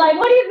I was like,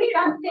 what do you mean?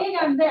 I'm saying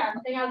I'm there.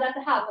 I'm saying I was at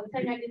the house. I'm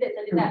saying I did this,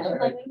 I did that.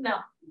 She's like,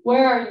 no,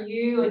 where are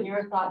you and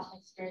your thoughts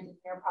and experiences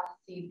and your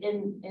processes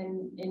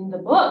in the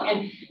book?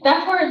 And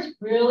that's where it's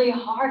really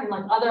hard. And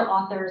like other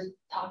authors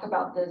talk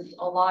about this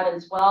a lot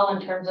as well,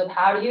 in terms of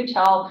how do you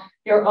tell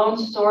your own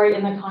story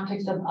in the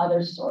context of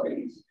other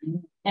stories?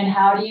 And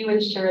how do you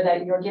ensure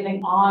that you're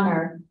giving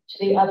honor to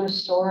the other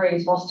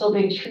stories while still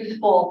being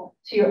truthful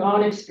to your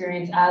own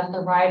experience as the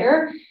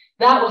writer?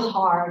 That was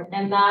hard.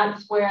 And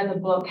that's where the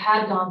book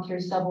had gone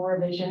through several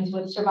revisions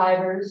with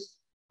survivors.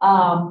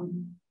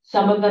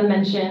 Some of them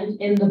mentioned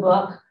in the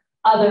book,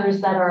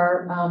 others that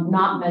are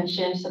not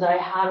mentioned, so that I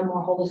had a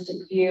more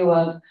holistic view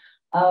of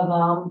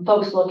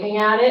folks looking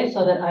at it,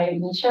 so that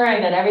I'm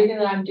ensuring that everything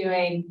that I'm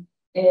doing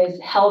is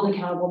held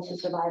accountable to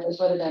survivors,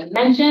 whether they're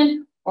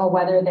mentioned or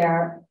whether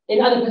they're in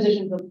other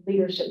positions of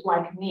leadership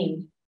like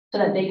me, so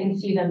that they can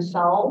see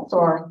themselves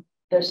or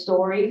their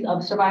stories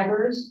of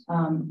survivors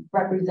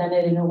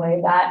represented in a way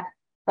that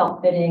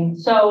felt fitting.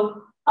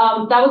 So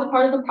that was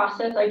part of the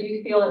process. I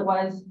do feel it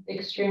was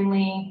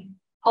extremely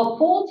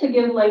helpful to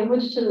give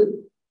language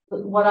to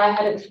what I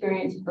had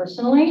experienced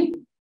personally.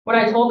 When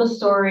I told the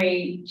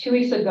story 2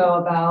 weeks ago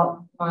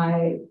about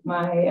my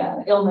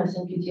illness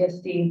and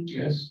PTSD,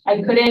 Yes.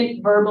 I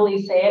couldn't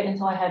verbally say it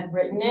until I had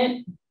written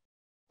it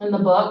in the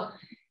book.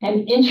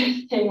 And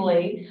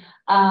interestingly,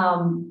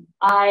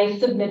 I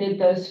submitted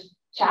those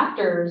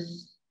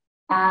chapters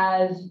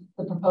as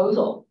the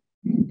proposal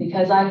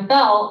because I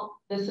felt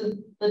this is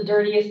the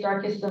dirtiest,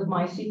 darkest of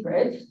my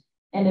secrets.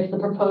 And if the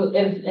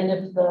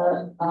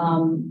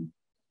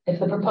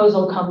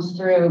proposal comes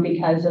through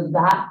because of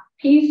that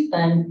piece,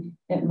 then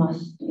it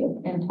must be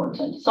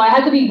important. So I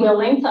had to be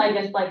willing to, I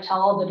guess, like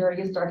tell the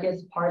dirtiest,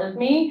 darkest part of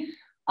me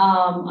in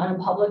a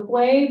public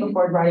way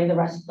before writing the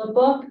rest of the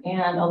book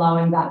and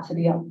allowing that to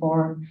be up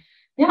for,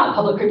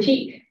 public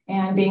critique.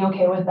 And being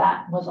okay with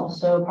that was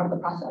also part of the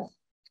process.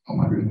 Oh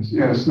my goodness!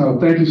 Yes, no,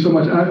 thank you so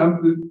much. We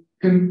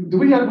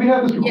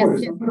have this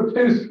recorded? Yes. So I'm going to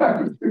play this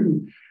back to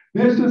you.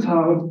 This is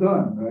how it's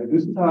done, right?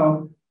 This is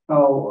how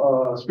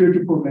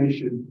spiritual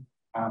formation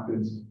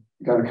happens.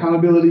 You got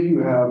accountability. You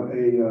have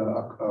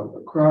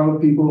a crowd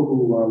of people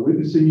who are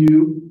witnessing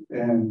you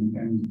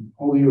and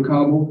holding you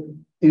accountable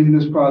in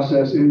this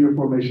process, in your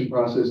formation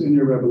process, in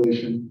your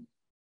revelation.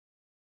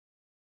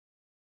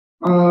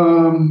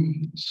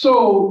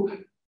 So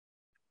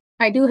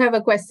I do have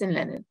a question,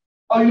 Leonard.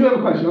 Oh, you do have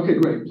a question? Okay,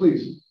 great,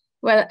 please.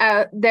 Well,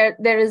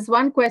 there is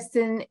one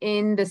question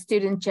in the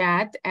student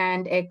chat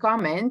and a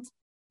comment.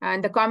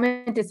 And the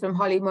comment is from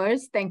Holly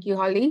Mers. Thank you,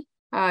 Holly.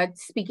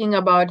 Speaking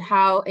about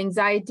how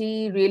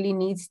anxiety really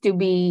needs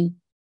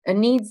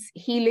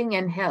healing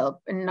and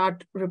help and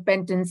not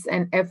repentance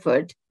and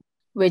effort,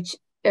 which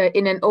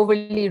in an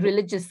overly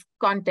religious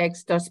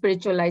context or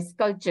spiritualized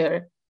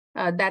culture,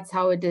 that's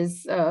how it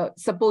is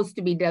supposed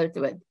to be dealt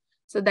with.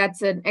 So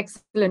that's an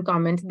excellent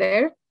comment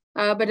there.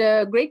 But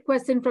a great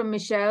question from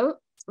Michelle,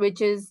 which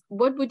is,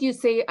 what would you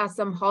say are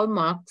some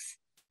hallmarks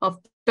of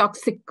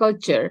toxic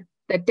culture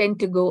that tend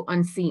to go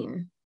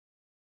unseen?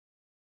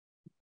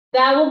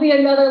 That will be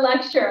another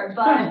lecture,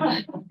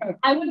 but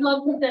I would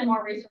love to send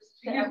more resources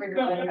to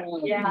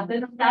everyone. Yeah,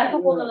 that's a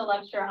whole other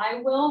lecture.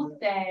 I will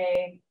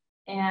say,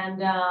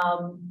 and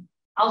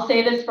I'll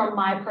say this from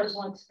my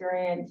personal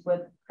experience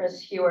with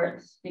Chris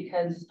Hewart's,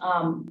 because,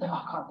 oh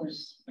God,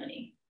 there's so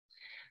many.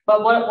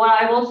 But what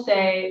I will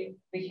say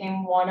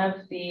became one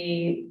of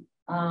the,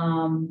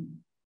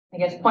 I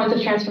guess, points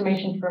of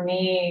transformation for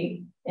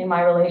me in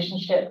my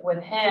relationship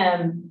with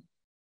him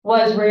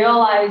was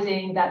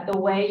realizing that the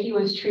way he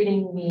was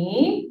treating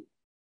me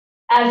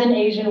as an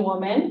Asian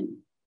woman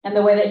and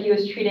the way that he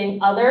was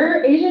treating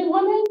other Asian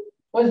women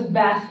was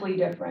vastly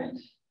different.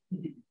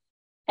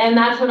 And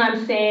that's what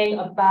I'm saying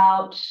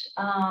about,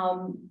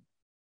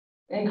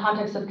 in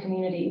context of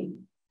community,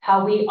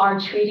 how we are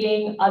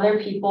treating other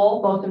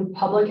people, both in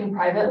public and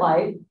private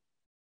life,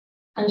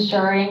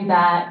 ensuring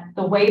that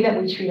the way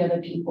that we treat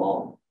other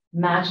people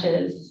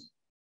matches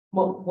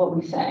what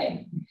we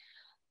say.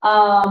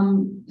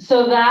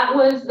 So that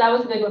was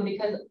a big one,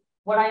 because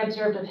what I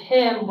observed of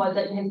him was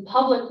that in his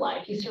public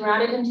life, he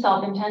surrounded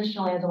himself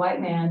intentionally as a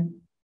white man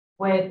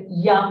with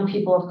young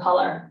people of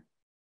color.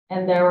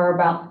 And there were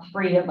about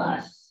 3 of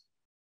us,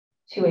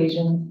 2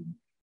 Asians,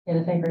 and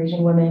I think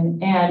Asian women.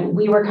 And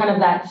we were kind of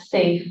that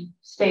safe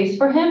space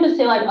for him to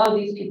say, like, oh,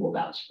 these people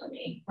vouch for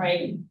me,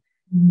 right?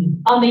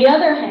 Mm-hmm. On the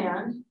other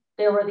hand,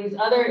 there were these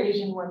other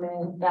Asian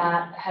women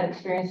that had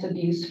experienced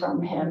abuse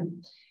from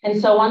him. And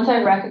so once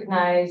I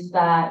recognized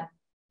that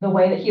the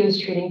way that he was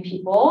treating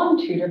people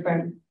in 2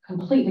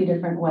 completely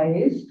different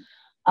ways,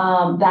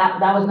 that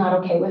was not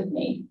okay with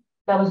me.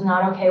 That was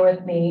not okay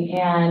with me.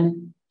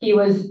 And he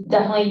was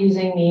definitely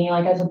using me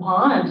like as a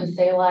pawn to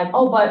say, like,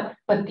 oh,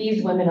 but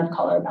these women of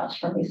color vouch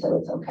for me, so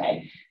it's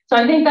okay. So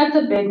I think that's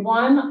a big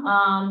one.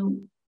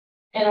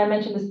 And I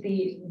mentioned this,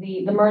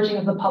 the merging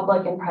of the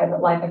public and private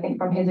life. I think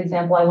from his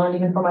example, I learned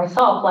even for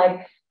myself,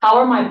 like, how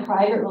are my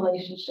private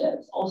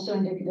relationships also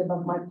indicative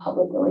of my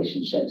public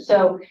relationships?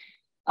 So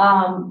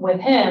with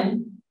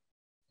him,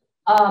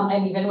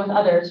 and even with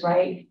others,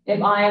 right?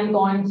 If I am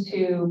going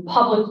to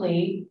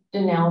publicly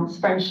denounce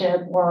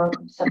friendship or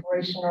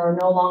separation, or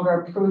no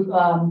longer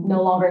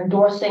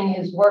endorsing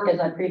his work as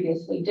I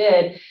previously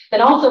did,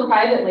 then also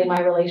privately, my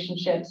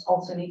relationships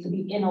also need to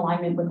be in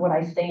alignment with what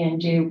I say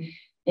and do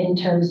in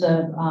terms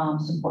of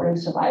supporting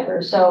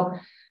survivors. So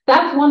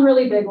that's one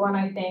really big one,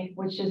 I think,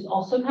 which is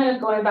also kind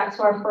of going back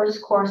to our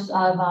first course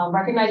of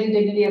recognizing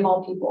dignity of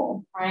all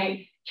people,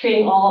 right?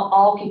 Treating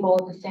all people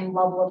with the same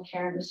level of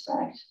care and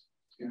respect.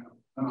 Yeah,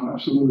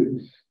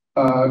 absolutely.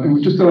 And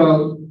we just,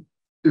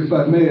 if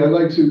I may, I'd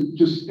like to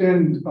just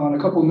end on a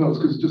couple of notes,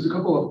 because just a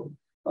couple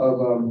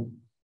of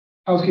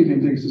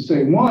housekeeping things to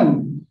say.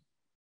 One,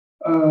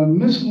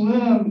 Ms.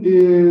 Lim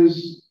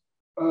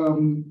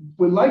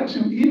would like to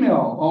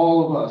email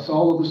all of us,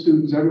 all of the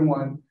students,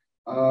 everyone,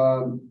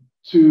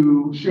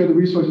 to share the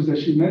resources that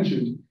she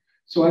mentioned.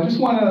 So I just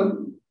want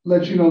to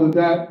let you know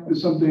that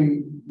is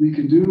something we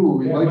can do, or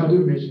we'd like to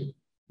do.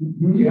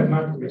 Yeah,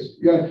 not risk.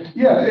 Yeah,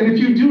 and if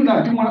you do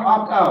want to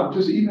opt out,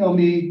 just email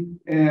me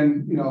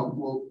and,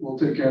 we'll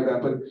take care of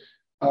that. But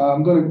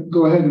I'm going to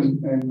go ahead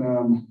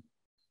and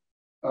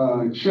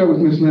share with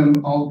Ms.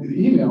 Lim all the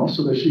emails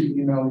so that she can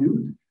email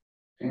you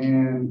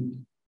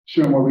and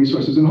share more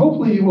resources. And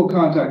hopefully you will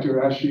contact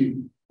her as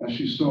she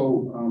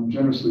so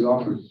generously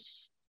offered.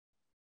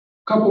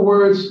 Couple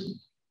words.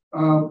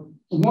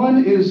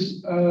 One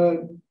is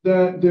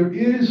that there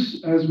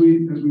is, as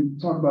we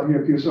talk about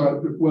here at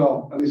PSR,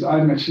 well, at least I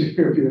mentioned it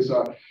here at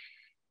PSR,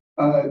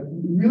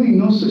 really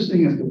no such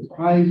thing as the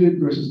private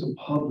versus the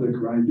public,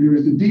 right? There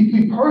is the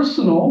deeply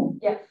personal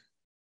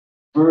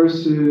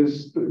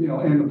versus,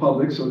 and the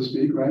public, so to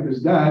speak, right?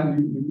 There's that.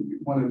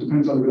 It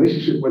depends on the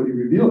relationship whether you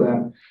reveal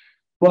that.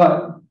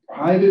 But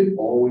private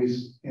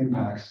always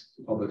impacts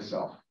the public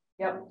self.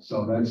 Yep.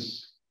 So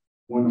that's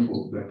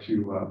wonderful that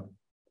you're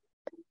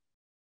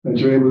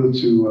able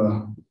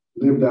to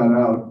live that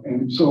out.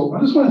 And so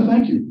I just want to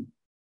thank you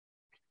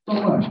so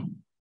much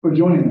for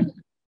joining us.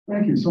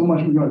 Thank you so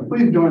much for joining.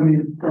 Please join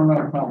me for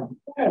another time.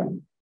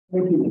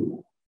 Thank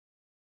you.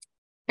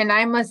 And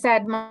I must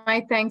add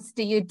my thanks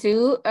to you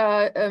too,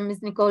 Ms.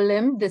 Nikole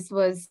Lim. This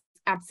was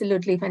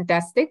absolutely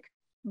fantastic.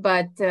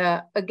 But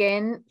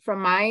again,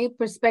 from my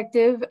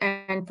perspective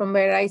and from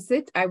where I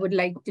sit, I would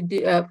like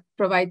to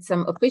provide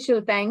some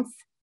official thanks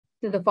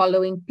to the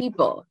following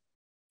people.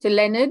 To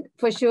Leonard,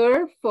 for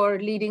sure, for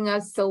leading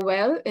us so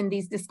well in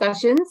these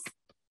discussions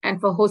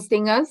and for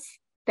hosting us.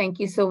 Thank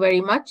you so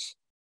very much.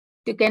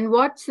 To Ken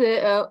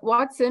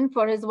Watson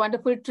for his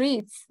wonderful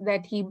treats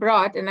that he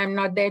brought, and I'm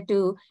not there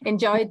to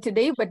enjoy it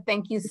today, but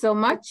thank you so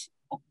much.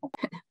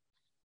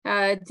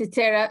 To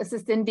Tara,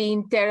 Assistant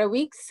Dean Tara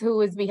Weeks,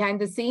 who is behind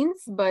the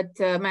scenes, but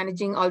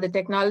managing all the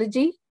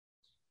technology.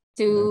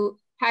 To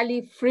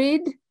Hallie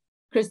Fried,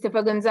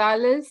 Christopher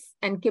Gonzalez,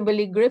 and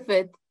Kimberly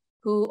Griffith,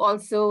 who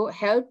also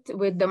helped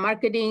with the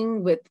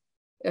marketing, with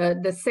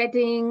the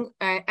setting,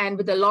 and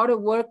with a lot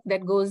of work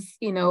that goes,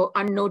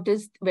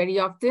 unnoticed very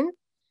often.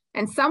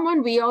 And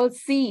someone we all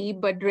see,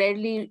 but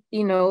rarely,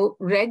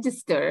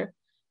 register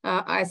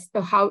as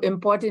to how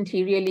important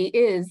he really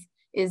is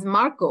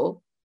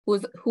Marco,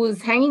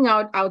 who's hanging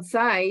out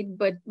outside,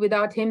 but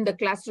without him, the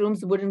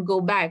classrooms wouldn't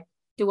go back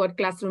to what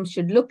classrooms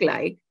should look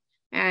like.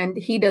 And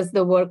he does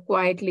the work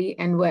quietly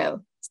and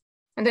well.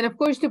 And then, of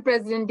course, to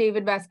President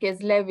David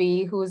Vasquez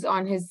Levy, who's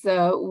on his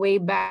way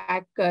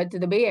back to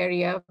the Bay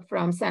Area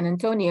from San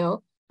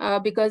Antonio,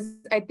 because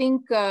I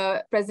think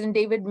President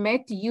David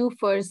met you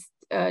first,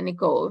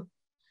 Nikole.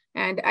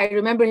 And I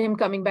remember him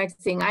coming back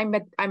saying, I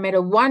met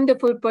a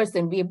wonderful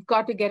person. We've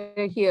got to get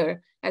her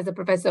here as a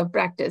professor of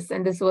practice.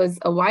 And this was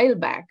a while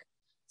back.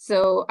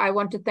 So I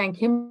want to thank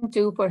him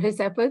too for his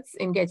efforts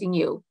in getting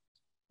you.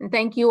 And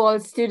thank you all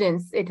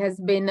students. It has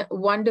been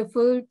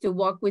wonderful to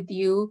walk with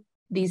you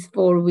these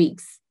 4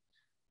 weeks.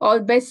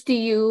 All best to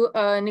you,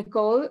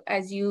 Nikole,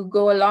 as you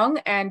go along,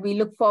 and we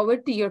look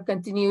forward to your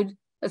continued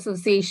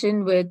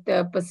association with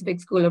the Pacific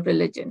School of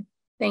Religion.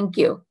 Thank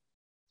you.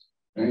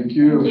 Thank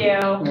you. Thank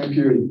you. Thank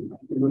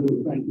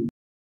you. Thank you.